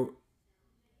 and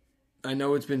I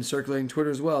know it's been circulating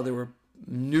Twitter as well. There were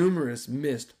numerous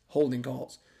missed holding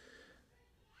calls.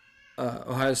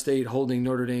 Ohio State holding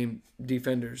Notre Dame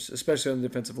defenders, especially on the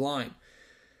defensive line.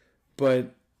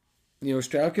 But, you know,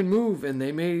 Stroud can move, and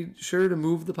they made sure to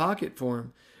move the pocket for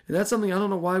him. And that's something I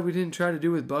don't know why we didn't try to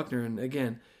do with Buckner. And,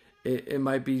 again, it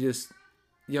might be just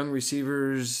young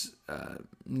receivers,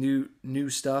 new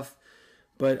stuff.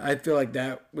 But I feel like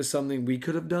that was something we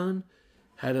could have done.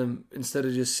 Had him, instead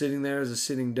of just sitting there as a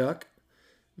sitting duck,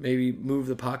 maybe move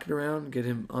the pocket around, get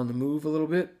him on the move a little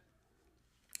bit.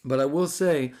 But I will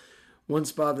say, one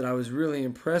spot that I was really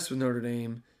impressed with Notre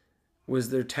Dame was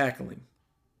their tackling.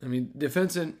 I mean,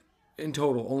 defense in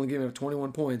total, only giving up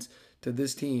 21 points to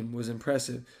this team was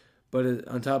impressive. But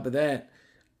on top of that,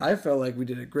 I felt like we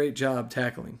did a great job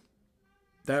tackling.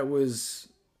 That was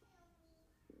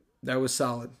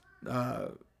solid. I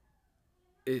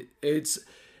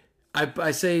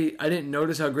say I didn't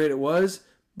notice how great it was,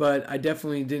 but I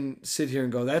definitely didn't sit here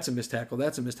and go, that's a missed tackle,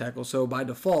 that's a missed tackle. So by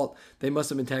default, they must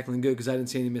have been tackling good because I didn't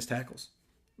see any missed tackles,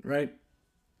 right?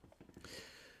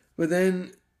 But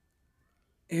then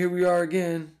here we are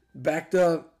again, backed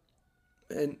up.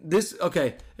 And this,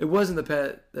 okay, it wasn't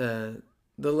the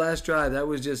last drive. That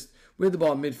was just, we had the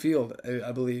ball in midfield,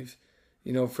 I believe,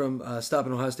 you know, from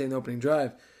stopping Ohio State in the opening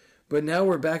drive. But now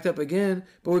we're backed up again,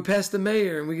 but we passed the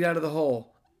Mayer and we get out of the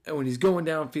hole. And when he's going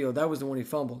downfield, that was the one he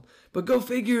fumbled. But go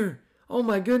figure. Oh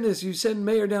my goodness, you send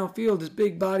Mayer downfield, this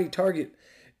big body target,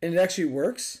 and it actually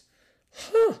works?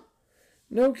 Huh.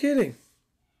 No kidding.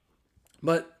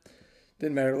 But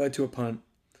didn't matter. It led to a punt.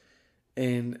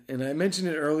 And I mentioned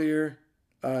it earlier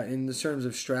in the terms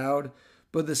of Stroud,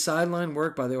 but the sideline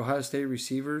work by the Ohio State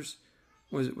receivers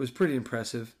was pretty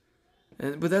impressive.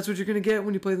 But that's what you're going to get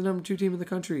when you play the number 2 team in the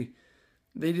country.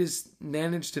 They just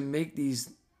managed to make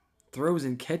these throws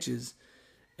and catches,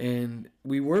 and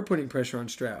we were putting pressure on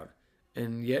Stroud,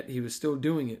 and yet he was still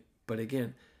doing it. But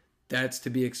again, that's to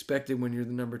be expected when you're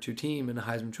the number 2 team and a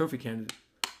Heisman Trophy candidate.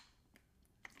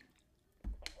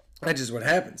 That's just what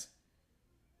happens.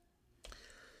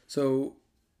 So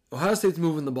Ohio State's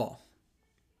moving the ball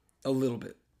a little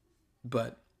bit,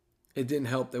 but it didn't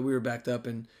help that we were backed up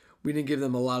and we didn't give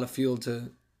them a lot of field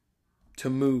to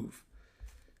move.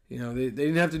 They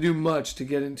didn't have to do much to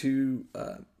get into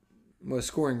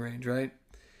scoring range, right?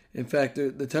 In fact,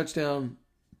 the touchdown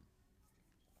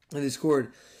that they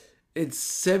scored,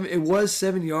 it was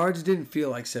 7 yards. It didn't feel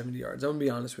like 70 yards. I'm going to be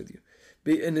honest with you.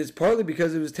 And it's partly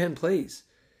because it was 10 plays.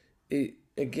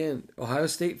 Again, Ohio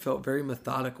State felt very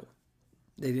methodical.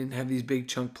 They didn't have these big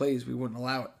chunk plays. We wouldn't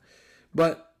allow it.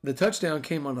 But the touchdown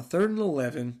came on a 3rd and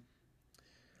 11.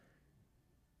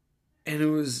 And it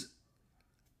was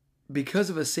because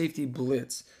of a safety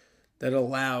blitz that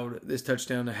allowed this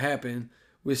touchdown to happen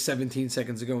with 17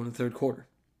 seconds to go in the third quarter.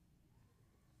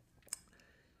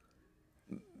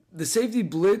 The safety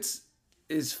blitz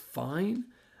is fine.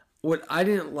 What I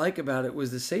didn't like about it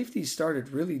was the safety started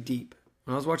really deep.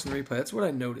 When I was watching the replay, that's what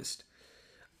I noticed.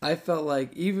 I felt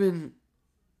like even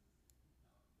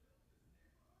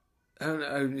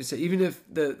if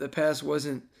the pass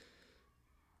wasn't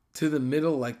to the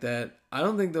middle like that, I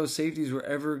don't think those safeties were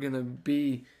ever going to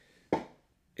be an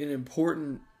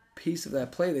important piece of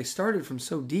that play. They started from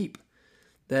so deep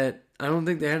that I don't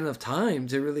think they had enough time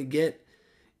to really get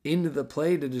into the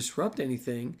play to disrupt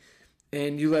anything.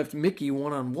 And you left Mickey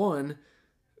one-on-one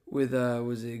with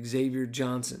was it Xavier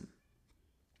Johnson.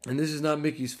 And this is not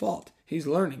Mickey's fault. He's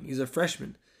learning. He's a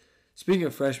freshman. Speaking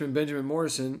of freshmen, Benjamin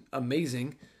Morrison,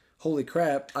 amazing. Holy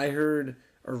crap. I heard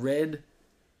or read,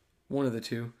 one of the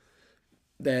two,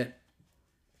 that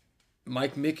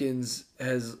Mike Mickens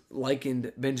has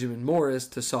likened Benjamin Morris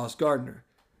to Sauce Gardner.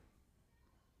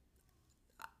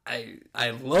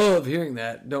 I love hearing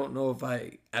that. Don't know if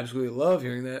I absolutely love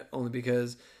hearing that, only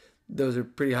because those are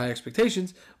pretty high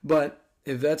expectations. But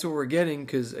if that's what we're getting,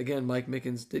 because, again, Mike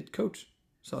Mickens did coach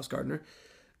Sauce Gardner,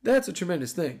 that's a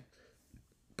tremendous thing.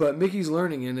 But Mickey's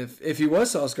learning, and if he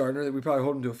was Sauce Gardner, then we probably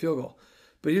hold him to a field goal.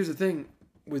 But here's the thing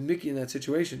with Mickey in that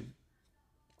situation.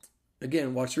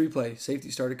 Again, watch the replay. Safety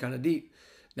started kind of deep.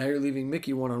 Now you're leaving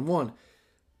Mickey one-on-one.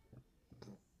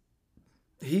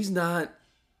 He's not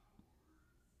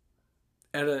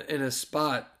in a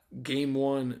spot, game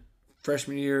one,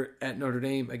 freshman year at Notre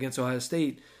Dame against Ohio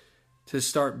State, to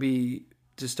start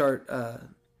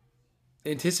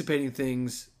anticipating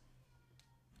things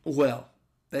well.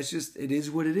 That's just, it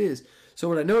is what it is. So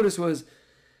what I noticed was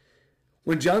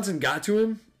when Johnson got to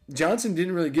him, Johnson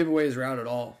didn't really give away his route at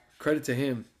all. Credit to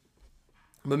him.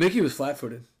 But Mickey was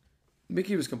flat-footed.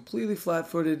 Mickey was completely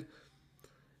flat-footed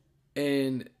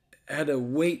and had to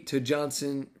wait for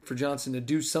Johnson to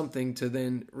do something to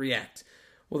then react.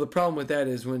 Well, the problem with that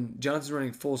is when Johnson's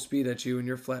running full speed at you and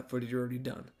you're flat-footed, you're already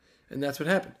done. And that's what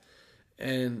happened.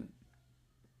 And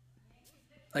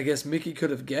I guess Mickey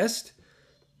could have guessed,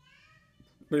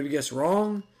 but if he guessed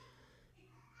wrong,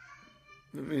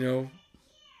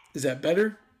 is that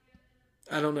better?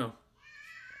 I don't know.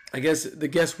 I guess the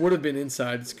guess would have been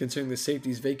inside, considering the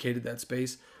safeties vacated that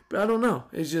space. But I don't know.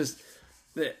 It's just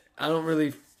that I don't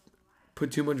really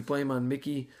put too much blame on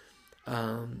Mickey.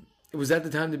 Was that the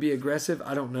time to be aggressive?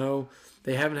 I don't know.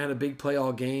 They haven't had a big play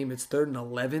all game. It's 3rd and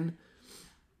 11.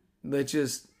 Let's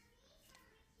just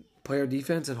play our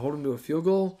defense and hold them to a field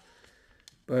goal.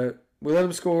 But we let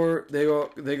them score. They go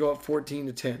up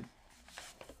 14-10.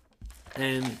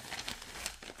 And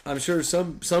I'm sure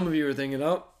some of you are thinking,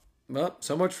 well,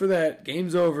 so much for that.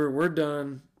 Game's over. We're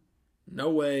done. No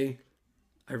way.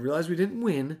 I realize we didn't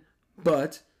win,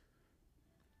 but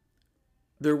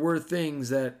there were things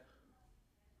that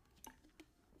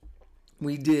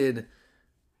we did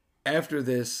after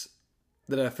this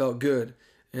that I felt good,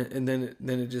 and then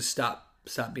it just stopped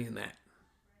being that.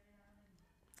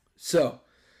 So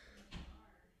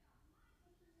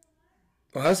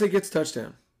Ohio State gets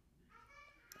touchdown.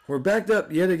 We're backed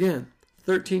up yet again,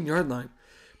 13-yard line.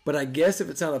 But I guess if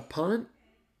it's not a punt,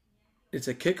 it's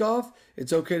a kickoff,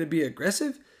 it's okay to be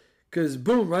aggressive. Because,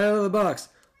 boom, right out of the box,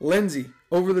 Lindsey,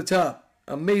 over the top.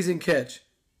 Amazing catch.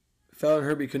 Fallon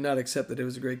Herbie could not accept that it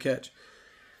was a great catch.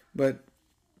 But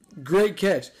great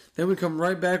catch. Then we come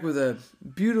right back with a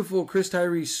beautiful Chris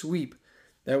Tyree sweep.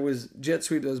 That was jet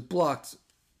sweep that was blocked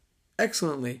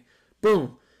excellently.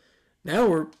 Boom. Now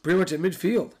we're pretty much at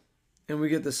midfield. And we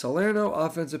get the Salerno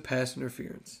offensive pass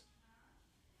interference.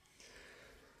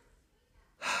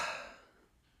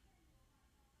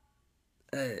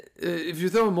 If you're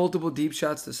throwing multiple deep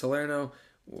shots to Salerno,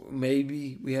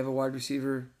 maybe we have a wide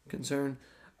receiver concern.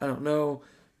 I don't know.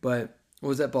 But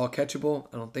was that ball catchable?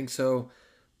 I don't think so.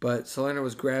 But Salerno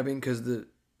was grabbing because the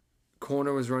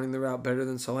corner was running the route better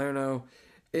than Salerno.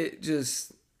 It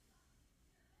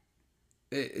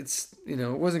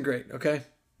wasn't great, okay?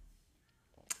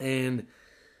 And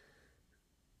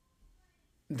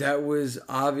that was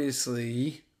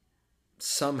obviously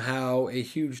somehow a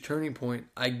huge turning point.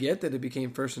 I get that it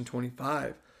became 1st and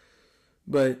 25,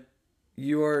 But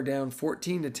you are down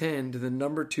 14-10 to the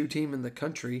number 2 team in the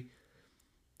country.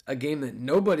 A game that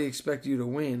nobody expected you to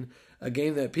win. A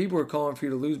game that people were calling for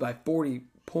you to lose by 40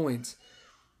 points.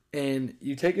 And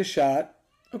you take a shot.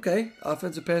 Okay,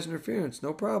 offensive pass interference,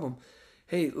 no problem.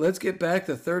 Hey, let's get back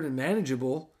to third and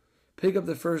manageable. Pick up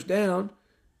the first down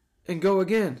and go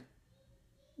again.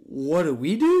 What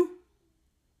do?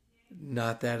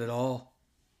 Not that at all.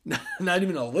 Not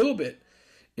even a little bit.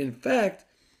 In fact,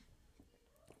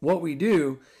 what we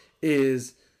do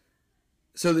is,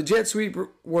 so the jet sweep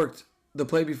worked the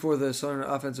play before the Southern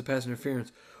offensive pass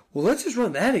interference. Well, let's just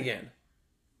run that again.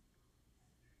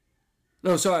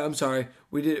 No, I'm sorry.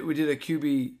 We did a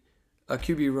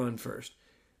QB run first.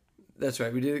 That's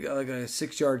right. We did like a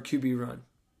 6-yard QB run.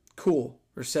 Cool.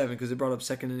 Or 7 because it brought up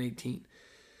 2nd and 18.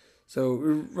 So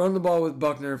we run the ball with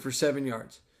Buckner for 7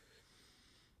 yards.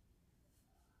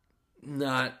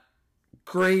 Not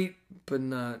great, but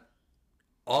not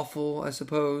awful, I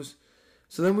suppose.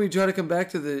 So then we try to come back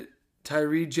to the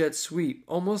Tyree jet sweep.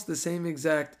 Almost the same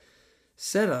exact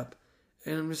setup.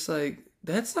 And I'm just like,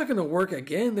 that's not going to work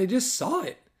again. They just saw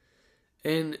it.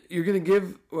 And you're going to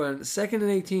give, 2nd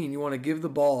and 18, you want to give the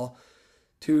ball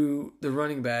to the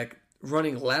running back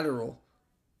running lateral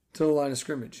to the line of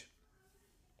scrimmage.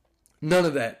 None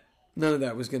of that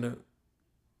was going to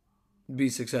be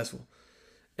successful.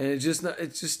 And it's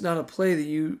just not a play that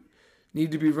you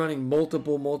need to be running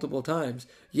multiple times.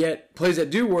 Yet plays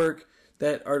that do work,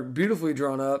 that are beautifully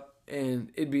drawn up, and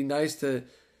it'd be nice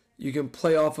you can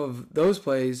play off of those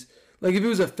plays. Like if it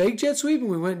was a fake jet sweep and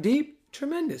we went deep,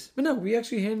 tremendous. But no, we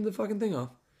actually handed the fucking thing off.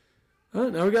 All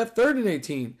right, now we got 3rd and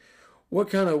 18. What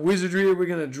kind of wizardry are we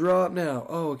going to draw up now?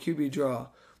 Oh, a QB draw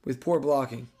with poor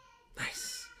blocking.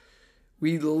 Nice.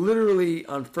 We literally,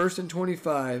 on 1st and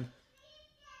 25,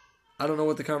 I don't know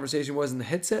what the conversation was in the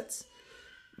headsets,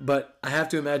 but I have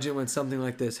to imagine when something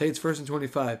like this, hey, it's 1st and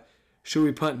 25. Should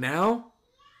we punt now?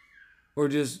 Or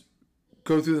just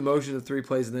go through the motion of 3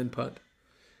 plays and then punt?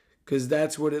 Because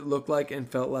that's what it looked like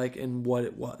and felt like and what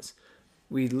it was.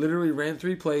 We literally ran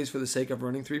 3 plays for the sake of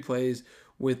running 3 plays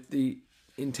with the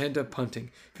intent of punting.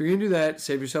 If you're going to do that,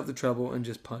 save yourself the trouble and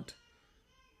just punt.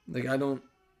 Like, I don't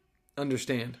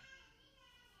understand.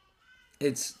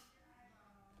 It's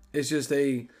just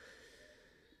a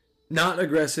not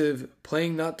aggressive,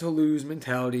 playing not to lose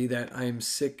mentality that I am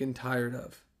sick and tired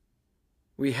of.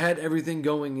 We had everything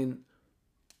going in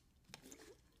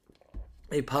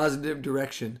a positive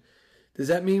direction. Does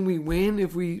that mean we win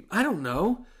if we... I don't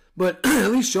know. But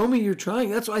at least show me you're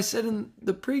trying. That's what I said in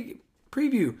the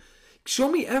preview. Show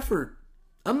me effort.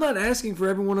 I'm not asking for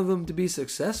every one of them to be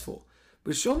successful.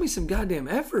 But show me some goddamn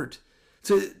effort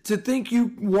to think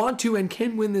you want to and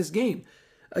can win this game.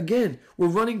 Again, we're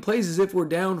running plays as if we're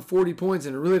down 40 points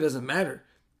and it really doesn't matter.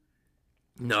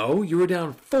 No, you were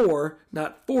down 4,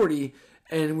 not 40,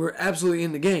 and we're absolutely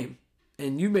in the game.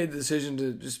 And you made the decision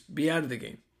to just be out of the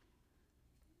game.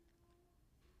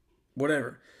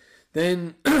 Whatever.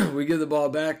 Then we give the ball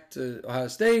back to Ohio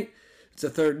State. It's a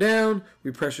 3rd down.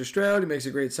 We pressure Stroud. He makes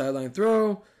a great sideline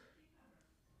throw.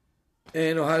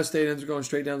 And Ohio State ends up going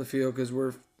straight down the field because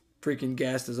we're freaking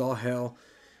gassed as all hell.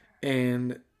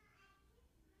 And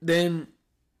then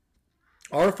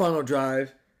our final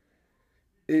drive,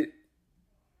 I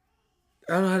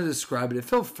don't know how to describe it. It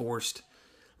felt forced.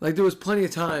 Like there was plenty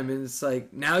of time, and it's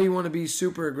like now you want to be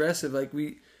super aggressive. Like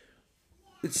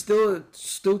it's still a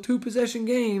 2-possession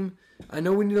game. I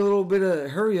know we need a little bit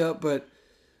of hurry up, but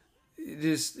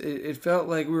it felt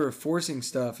like we were forcing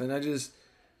stuff, and it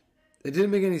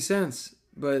didn't make any sense.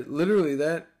 But literally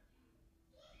the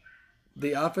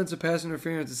offensive pass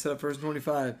interference instead of 1st and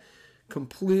 25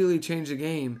 completely changed the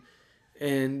game,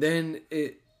 and then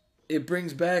it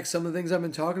brings back some of the things I've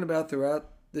been talking about throughout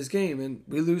this game, and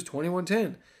we lose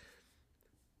 21-10.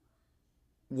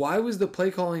 Why was the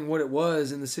play calling what it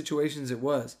was in the situations it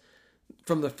was?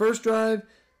 From the first drive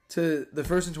to the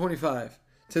 1st and 25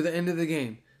 to the end of the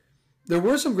game. There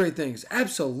were some great things.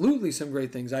 Absolutely some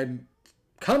great things. I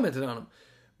commented on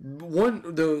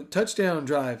them. The touchdown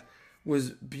drive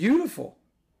was beautiful.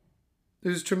 It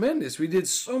was tremendous. We did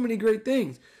so many great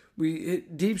things. We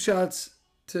hit deep shots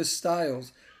to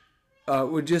Styles.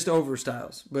 Were just over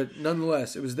Styles. But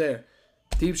nonetheless, it was there.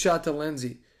 Deep shot to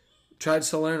Lindsey. Tried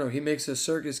Salerno. He makes a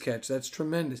circus catch. That's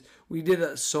tremendous. We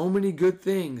did so many good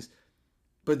things.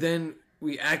 But then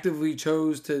we actively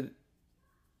chose to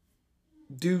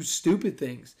do stupid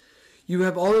things. You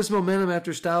have all this momentum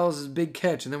after Styles' big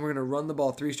catch, and then we're going to run the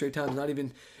ball 3 straight times, not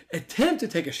even attempt to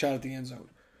take a shot at the end zone.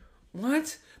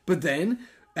 What? But then,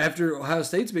 after Ohio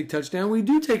State's big touchdown, we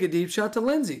do take a deep shot to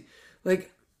Lindsey.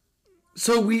 Like,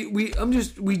 so we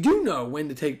do know when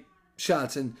to take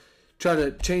shots and try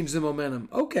to change the momentum.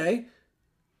 Okay,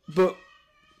 but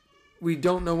we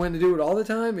don't know when to do it all the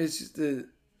time. It's just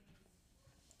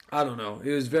I don't know.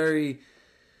 It was very,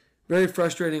 very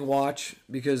frustrating watch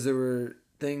because there were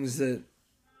things that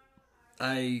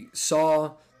I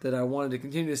saw that I wanted to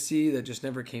continue to see that just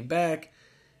never came back.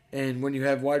 And when you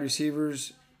have wide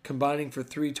receivers combining for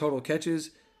 3 total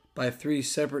catches by 3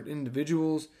 separate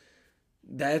individuals,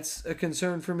 that's a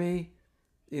concern for me.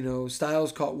 You know,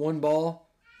 Styles caught 1 ball.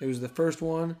 It was the first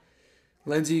one.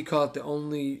 Lindsey caught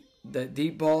that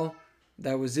deep ball.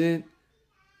 That was it.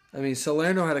 I mean,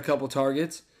 Salerno had a couple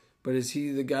targets, but is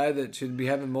he the guy that should be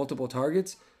having multiple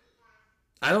targets?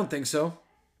 I don't think so.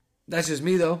 That's just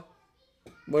me, though.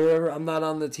 Whatever. I'm not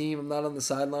on the team. I'm not on the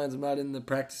sidelines. I'm not in the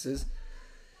practices.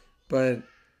 But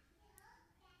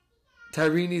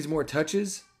Tyree needs more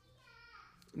touches.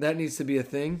 That needs to be a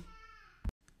thing.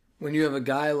 When you have a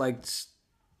guy like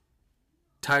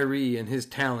Tyree and his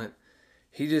talent,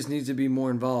 he just needs to be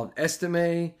more involved.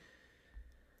 Estime,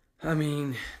 I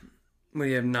mean,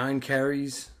 we have 9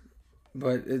 carries,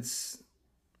 but it's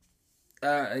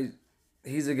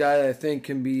he's a guy that I think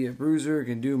can be a bruiser,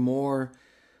 can do more.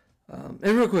 And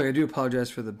real quick, I do apologize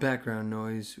for the background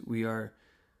noise. We are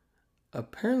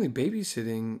apparently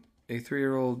babysitting a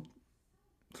 3-year-old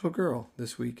little girl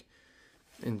this week,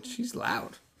 and she's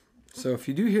loud. So if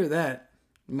you do hear that,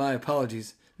 my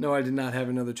apologies. No, I did not have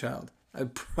another child. I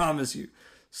promise you.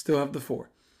 Still have the 4.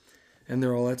 And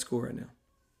they're all at school right now.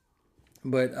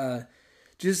 But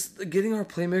just getting our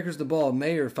playmakers the ball.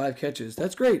 Mayer, 5 catches.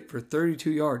 That's great for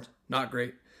 32 yards. Not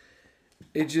great.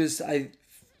 It just,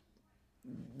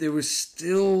 there was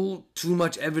still too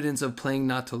much evidence of playing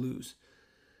not to lose.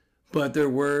 But there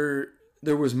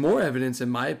was more evidence, in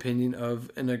my opinion,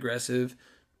 of an aggressive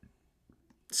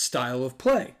style of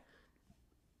play.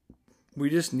 We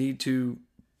just need to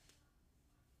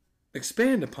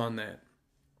expand upon that.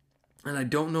 And I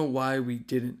don't know why we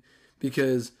didn't.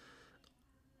 Because,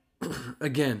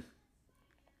 again,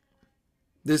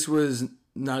 this was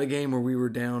not a game where we were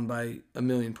down by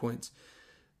 1,000,000 points.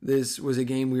 This was a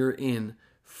game we were in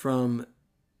from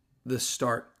the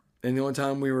start. And the only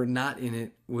time we were not in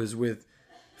it was with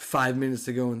 5 minutes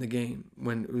to go in the game,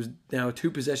 when it was now a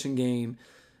 2-possession game.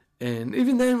 And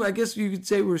even then, I guess you could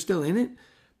say we were still in it.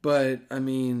 But, I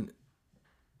mean,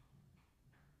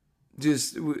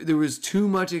 just there was too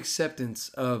much acceptance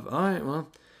of, all right,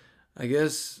 well, I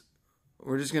guess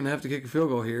we're just going to have to kick a field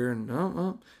goal here.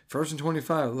 And, first and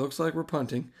 25, looks like we're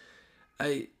punting.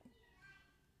 I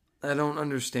don't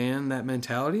understand that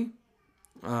mentality.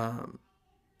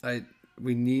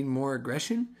 We need more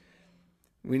aggression.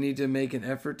 We need to make an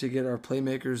effort to get our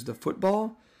playmakers the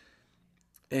football.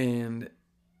 And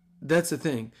that's the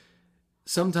thing.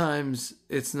 Sometimes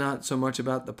it's not so much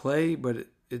about the play, but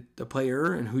the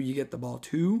player and who you get the ball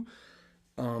to.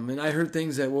 And I heard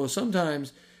things that, well,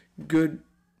 sometimes good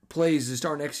plays just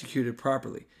aren't executed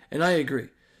properly. And I agree.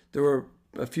 There were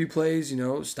a few plays,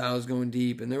 Styles going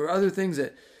deep. And there were other things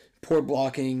that poor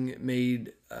blocking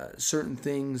made certain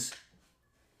things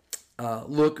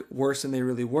look worse than they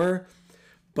really were.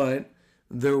 But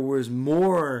there was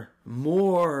more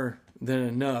than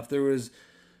enough. There was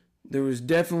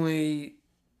definitely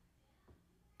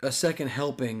a second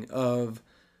helping of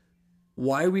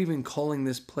why are we even calling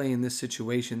this play in this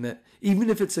situation that even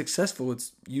if it's successful,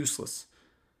 it's useless.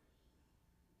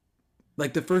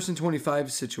 Like the 1st and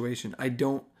 25 situation,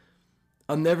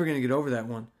 I'm never going to get over that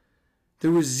one.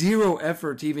 There was 0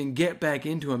 effort to even get back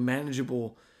into a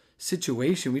manageable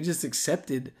situation. We just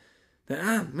accepted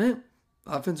that,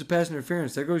 offensive pass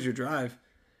interference, there goes your drive.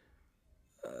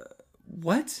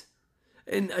 What?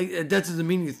 And that doesn't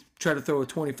mean you try to throw a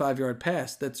 25-yard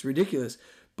pass. That's ridiculous.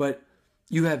 But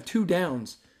you have 2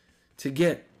 downs to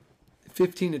get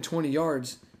 15 to 20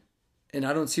 yards, and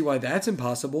I don't see why that's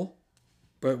impossible.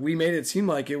 But we made it seem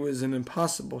like it was an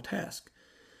impossible task.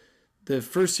 The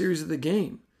first series of the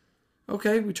game.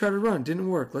 Okay, we tried to run. Didn't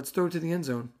work. Let's throw it to the end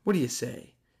zone. What do you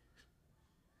say?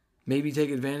 Maybe take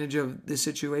advantage of this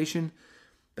situation?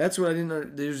 That's what I didn't know.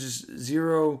 There's just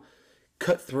 0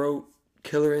 cutthroat,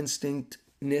 killer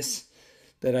instinctness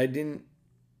that I didn't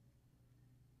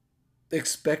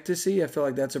expect to see. I feel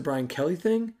like that's a Brian Kelly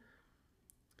thing.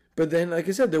 But then, like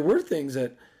I said, there were things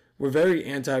that were very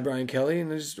anti-Brian Kelly,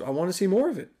 and I want to see more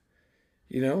of it.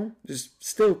 Just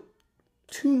still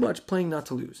too much playing not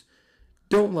to lose.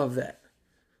 Don't love that.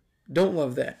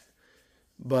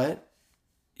 But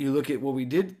you look at what we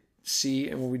did see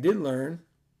and what we did learn.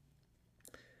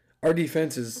 Our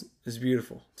defense is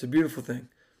beautiful. It's a beautiful thing.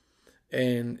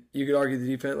 And you could argue the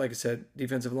defense, like I said,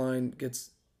 defensive line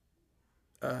gets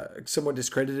somewhat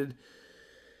discredited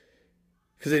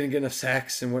because they didn't get enough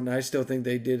sacks and whatnot. I still think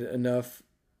they did enough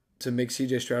to make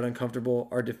C.J. Stroud uncomfortable.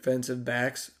 Our defensive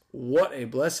backs, what a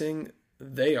blessing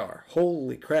they are.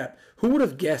 Holy crap. Who would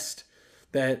have guessed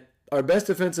that our best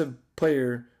defensive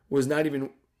player was not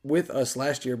even with us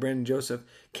last year, Brandon Joseph.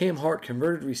 Cam Hart,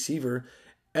 converted receiver.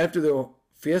 After the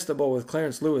Fiesta Bowl with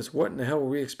Clarence Lewis, what in the hell were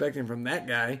we expecting from that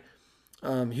guy?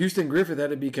 Houston Griffith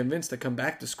had to be convinced to come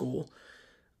back to school.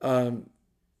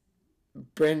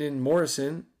 Benjamin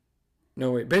Morrison,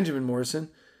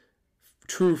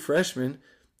 true freshman,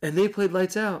 and they played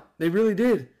lights out. They really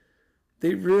did.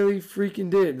 They really freaking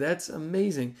did. That's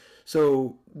amazing.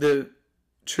 So the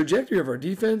trajectory of our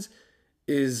defense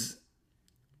is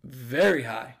very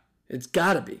high. It's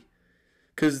got to be.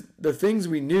 Because the things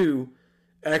we knew,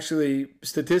 actually,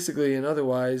 statistically and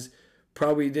otherwise,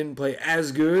 probably didn't play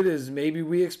as good as maybe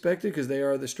we expected because they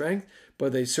are the strength.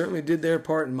 But they certainly did their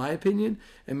part, in my opinion,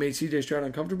 and made C.J. Stroud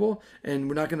uncomfortable. And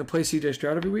we're not going to play C.J.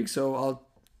 Stroud every week, so I'll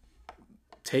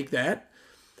take that.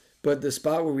 But the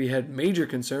spot where we had major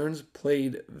concerns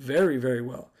played very, very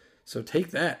well. So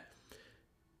take that.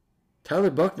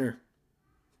 Tyler Buchner,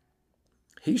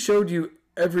 he showed you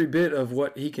every bit of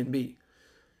what he can be.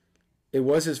 It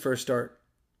was his first start.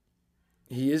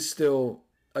 He is still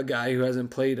a guy who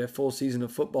hasn't played a full season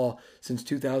of football since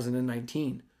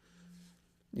 2019.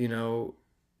 You know,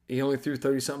 he only threw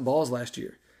 30-something balls last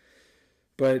year.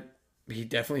 But he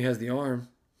definitely has the arm,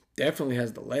 definitely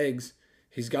has the legs.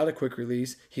 He's got a quick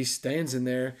release. He stands in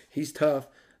there. He's tough.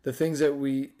 The things that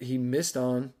he missed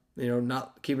on, you know,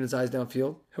 not keeping his eyes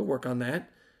downfield, he'll work on that.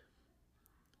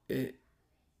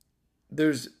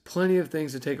 There's plenty of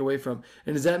things to take away from.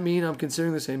 And does that mean I'm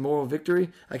considering this a moral victory?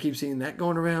 I keep seeing that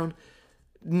going around.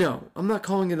 No, I'm not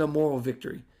calling it a moral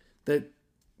victory. That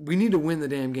we need to win the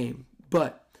damn game.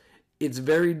 But it's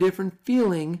very different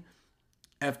feeling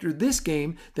after this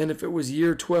game than if it was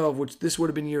year 12, which this would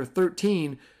have been year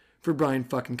 13 for Brian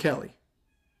fucking Kelly.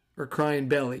 Or Crying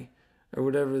Belly. Or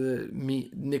whatever the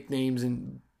nicknames,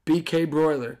 and BK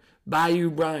Broiler,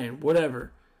 Bayou Brian,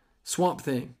 whatever. Swamp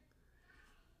Thing.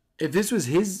 If this was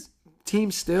his team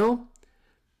still,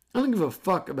 I don't give a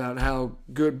fuck about how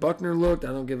good Buchner looked. I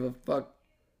don't give a fuck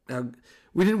how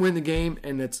we didn't win the game,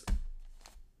 and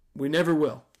we never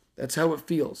will. That's how it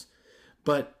feels.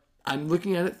 But I'm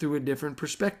looking at it through a different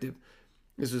perspective.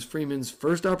 This was Freeman's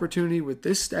first opportunity with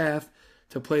this staff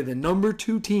to play the number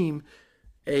 2 team,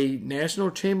 a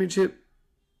national championship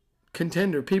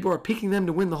contender. People are picking them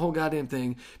to win the whole goddamn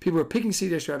thing. People are picking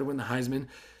C.J. Stroud to win the Heisman.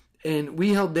 And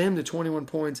we held them to 21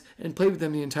 points and played with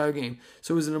them the entire game.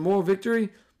 So is it a moral victory?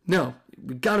 No.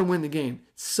 We got to win the game.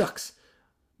 It sucks.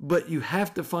 But you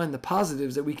have to find the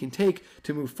positives that we can take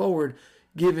to move forward,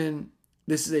 given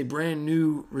this is a brand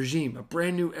new regime, a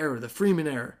brand new era, the Freeman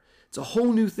era. It's a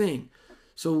whole new thing.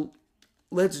 So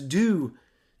let's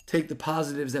take the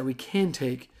positives that we can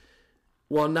take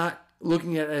while not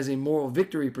looking at it as a moral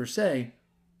victory per se,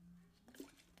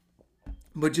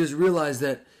 but just realize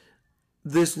that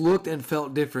this looked and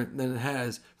felt different than it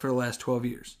has for the last 12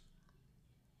 years.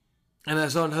 And I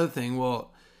saw another thing.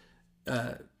 Well,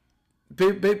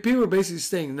 people are basically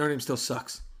saying Notre Dame still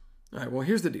sucks. All right, well,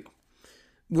 here's the deal.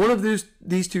 One of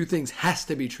these two things has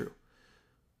to be true.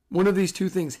 One of these two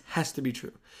things has to be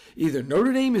true. Either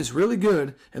Notre Dame is really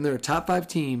good and they're a top 5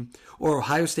 team, or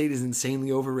Ohio State is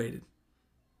insanely overrated.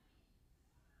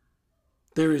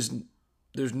 There's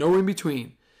no in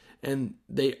between, and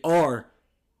they are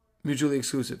mutually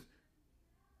exclusive.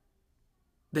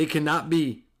 They cannot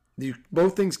be.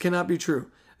 Both things cannot be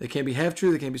true. They can't be half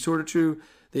true. They can't be sort of true.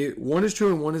 One is true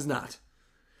and one is not.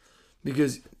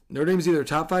 Because Notre Dame is either a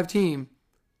top 5 team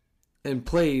and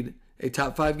played a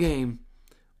top 5 game,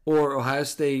 or Ohio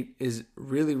State is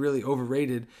really, really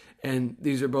overrated, and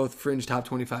these are both fringe top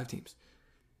 25 teams.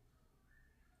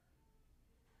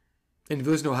 And if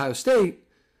you listen to Ohio State,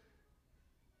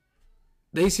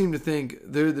 they seem to think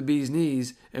they're the bee's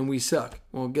knees and we suck.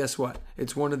 Well, guess what?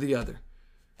 It's one or the other.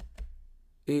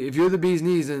 If you're the bee's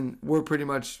knees, then we're pretty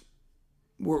much,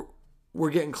 we're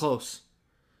getting close.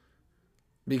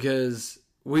 Because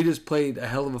we just played a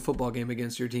hell of a football game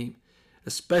against your team,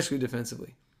 especially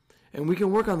defensively. And we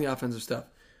can work on the offensive stuff.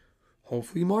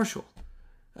 Hopefully Marshall.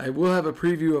 I will have a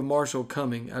preview of Marshall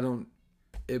coming.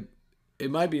 It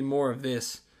might be more of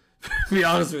this. To be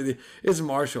honest with you, it's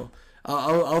Marshall.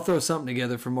 I'll throw something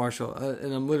together for Marshall.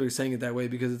 And I'm literally saying it that way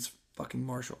because it's fucking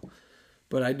Marshall.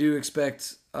 But I do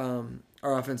expect our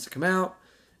offense to come out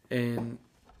and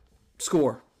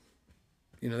score.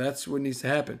 You know, that's what needs to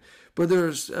happen. But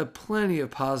there's plenty of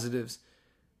positives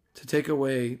to take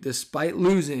away despite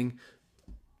losing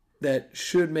that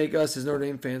should make us as Notre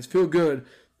Dame fans feel good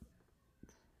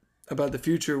about the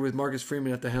future with Marcus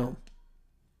Freeman at the helm.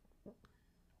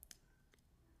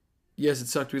 Yes, it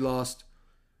sucked we lost.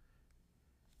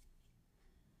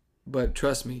 But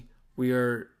trust me, we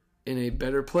are in a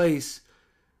better place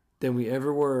than we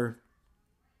ever were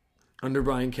under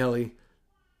Brian Kelly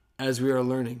as we are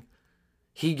learning.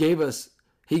 He gave us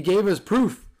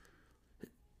proof.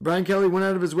 Brian Kelly went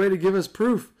out of his way to give us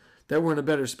proof that we're in a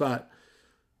better spot.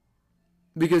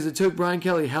 Because it took Brian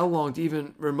Kelly how long to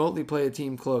even remotely play a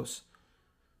team close?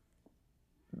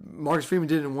 Marcus Freeman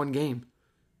did it in one game.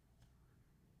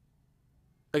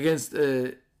 Against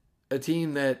a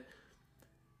team that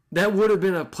would have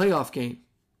been a playoff game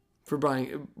for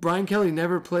Brian. Brian Kelly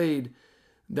never played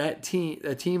a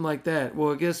team like that.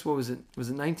 Well, I guess, what was it? Was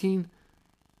it 19?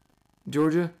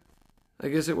 Georgia? I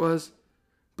guess it was.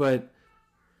 But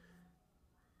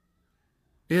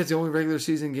yeah, it's the only regular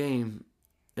season game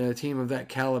in a team of that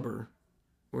caliber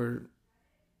where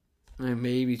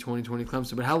maybe 2020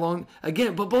 Clemson. But how long?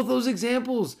 Again, but both those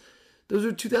examples, those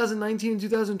are 2019 and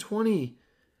 2020.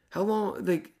 How long?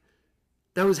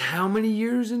 That was how many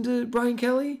years into Brian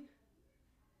Kelly?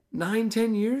 9,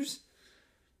 10 years?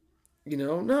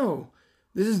 No.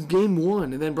 This is game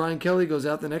one. And then Brian Kelly goes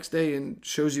out the next day and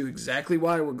shows you exactly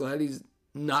why we're glad he's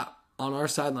not on our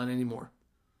sideline anymore.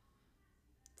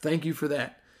 Thank you for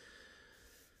that.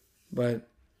 But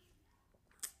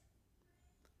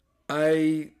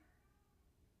I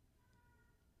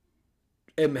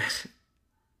am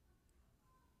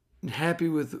happy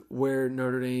with where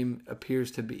Notre Dame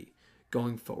appears to be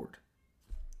going forward.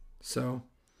 So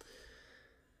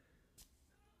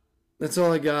that's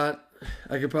all I got.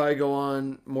 I could probably go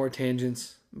on more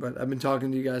tangents, but I've been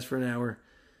talking to you guys for an hour.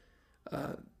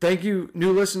 Thank you,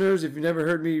 new listeners. If you've never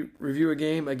heard me review a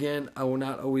game, again, I will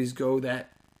not always go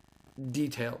that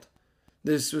detailed.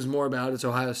 This was more about it's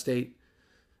Ohio State,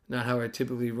 not how I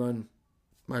typically run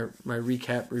my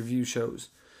recap review shows.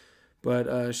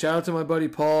 But shout out to my buddy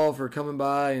Paul for coming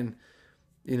by and,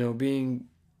 being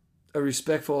a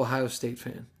respectful Ohio State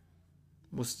fan.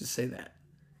 We'll just say that.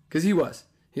 Because he was.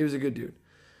 He was a good dude.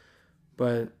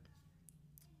 But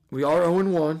we are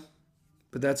 0-1,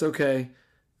 but that's okay.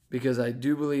 Because I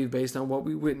do believe, based on what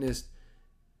we witnessed,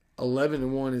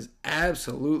 11-1 is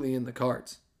absolutely in the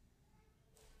cards.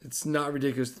 It's not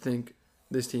ridiculous to think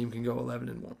this team can go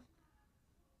 11-1.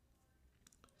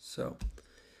 So,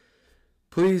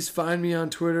 please find me on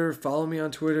Twitter. Follow me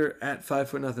on Twitter at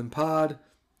 5footnothingpod.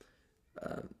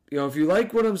 If you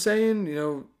like what I'm saying,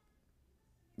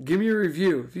 give me a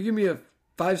review. If you give me a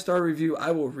 5-star review,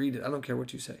 I will read it. I don't care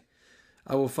what you say.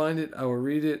 I will find it. I will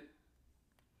read it.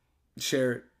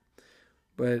 Share it.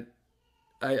 But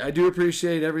I do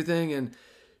appreciate everything. And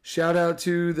shout out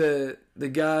to the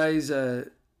guys,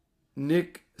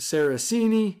 Nick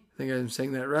Saracini. I think I'm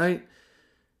saying that right.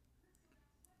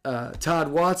 Todd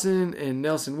Watson and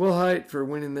Nelson Wilhite for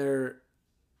winning their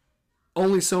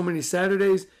Only So Many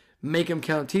Saturdays. Make them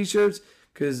count t-shirts.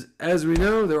 Because as we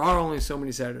know, there are only so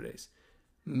many Saturdays.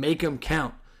 Make them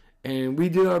count. And we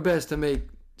did our best to make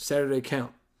Saturday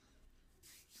count.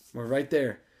 We're right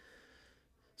there.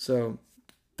 So,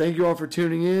 thank you all for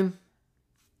tuning in.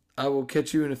 I will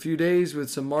catch you in a few days with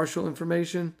some Marshall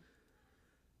information.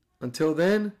 Until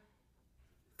then,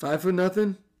 5 foot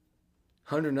nothing,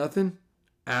 100 nothing,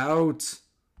 out.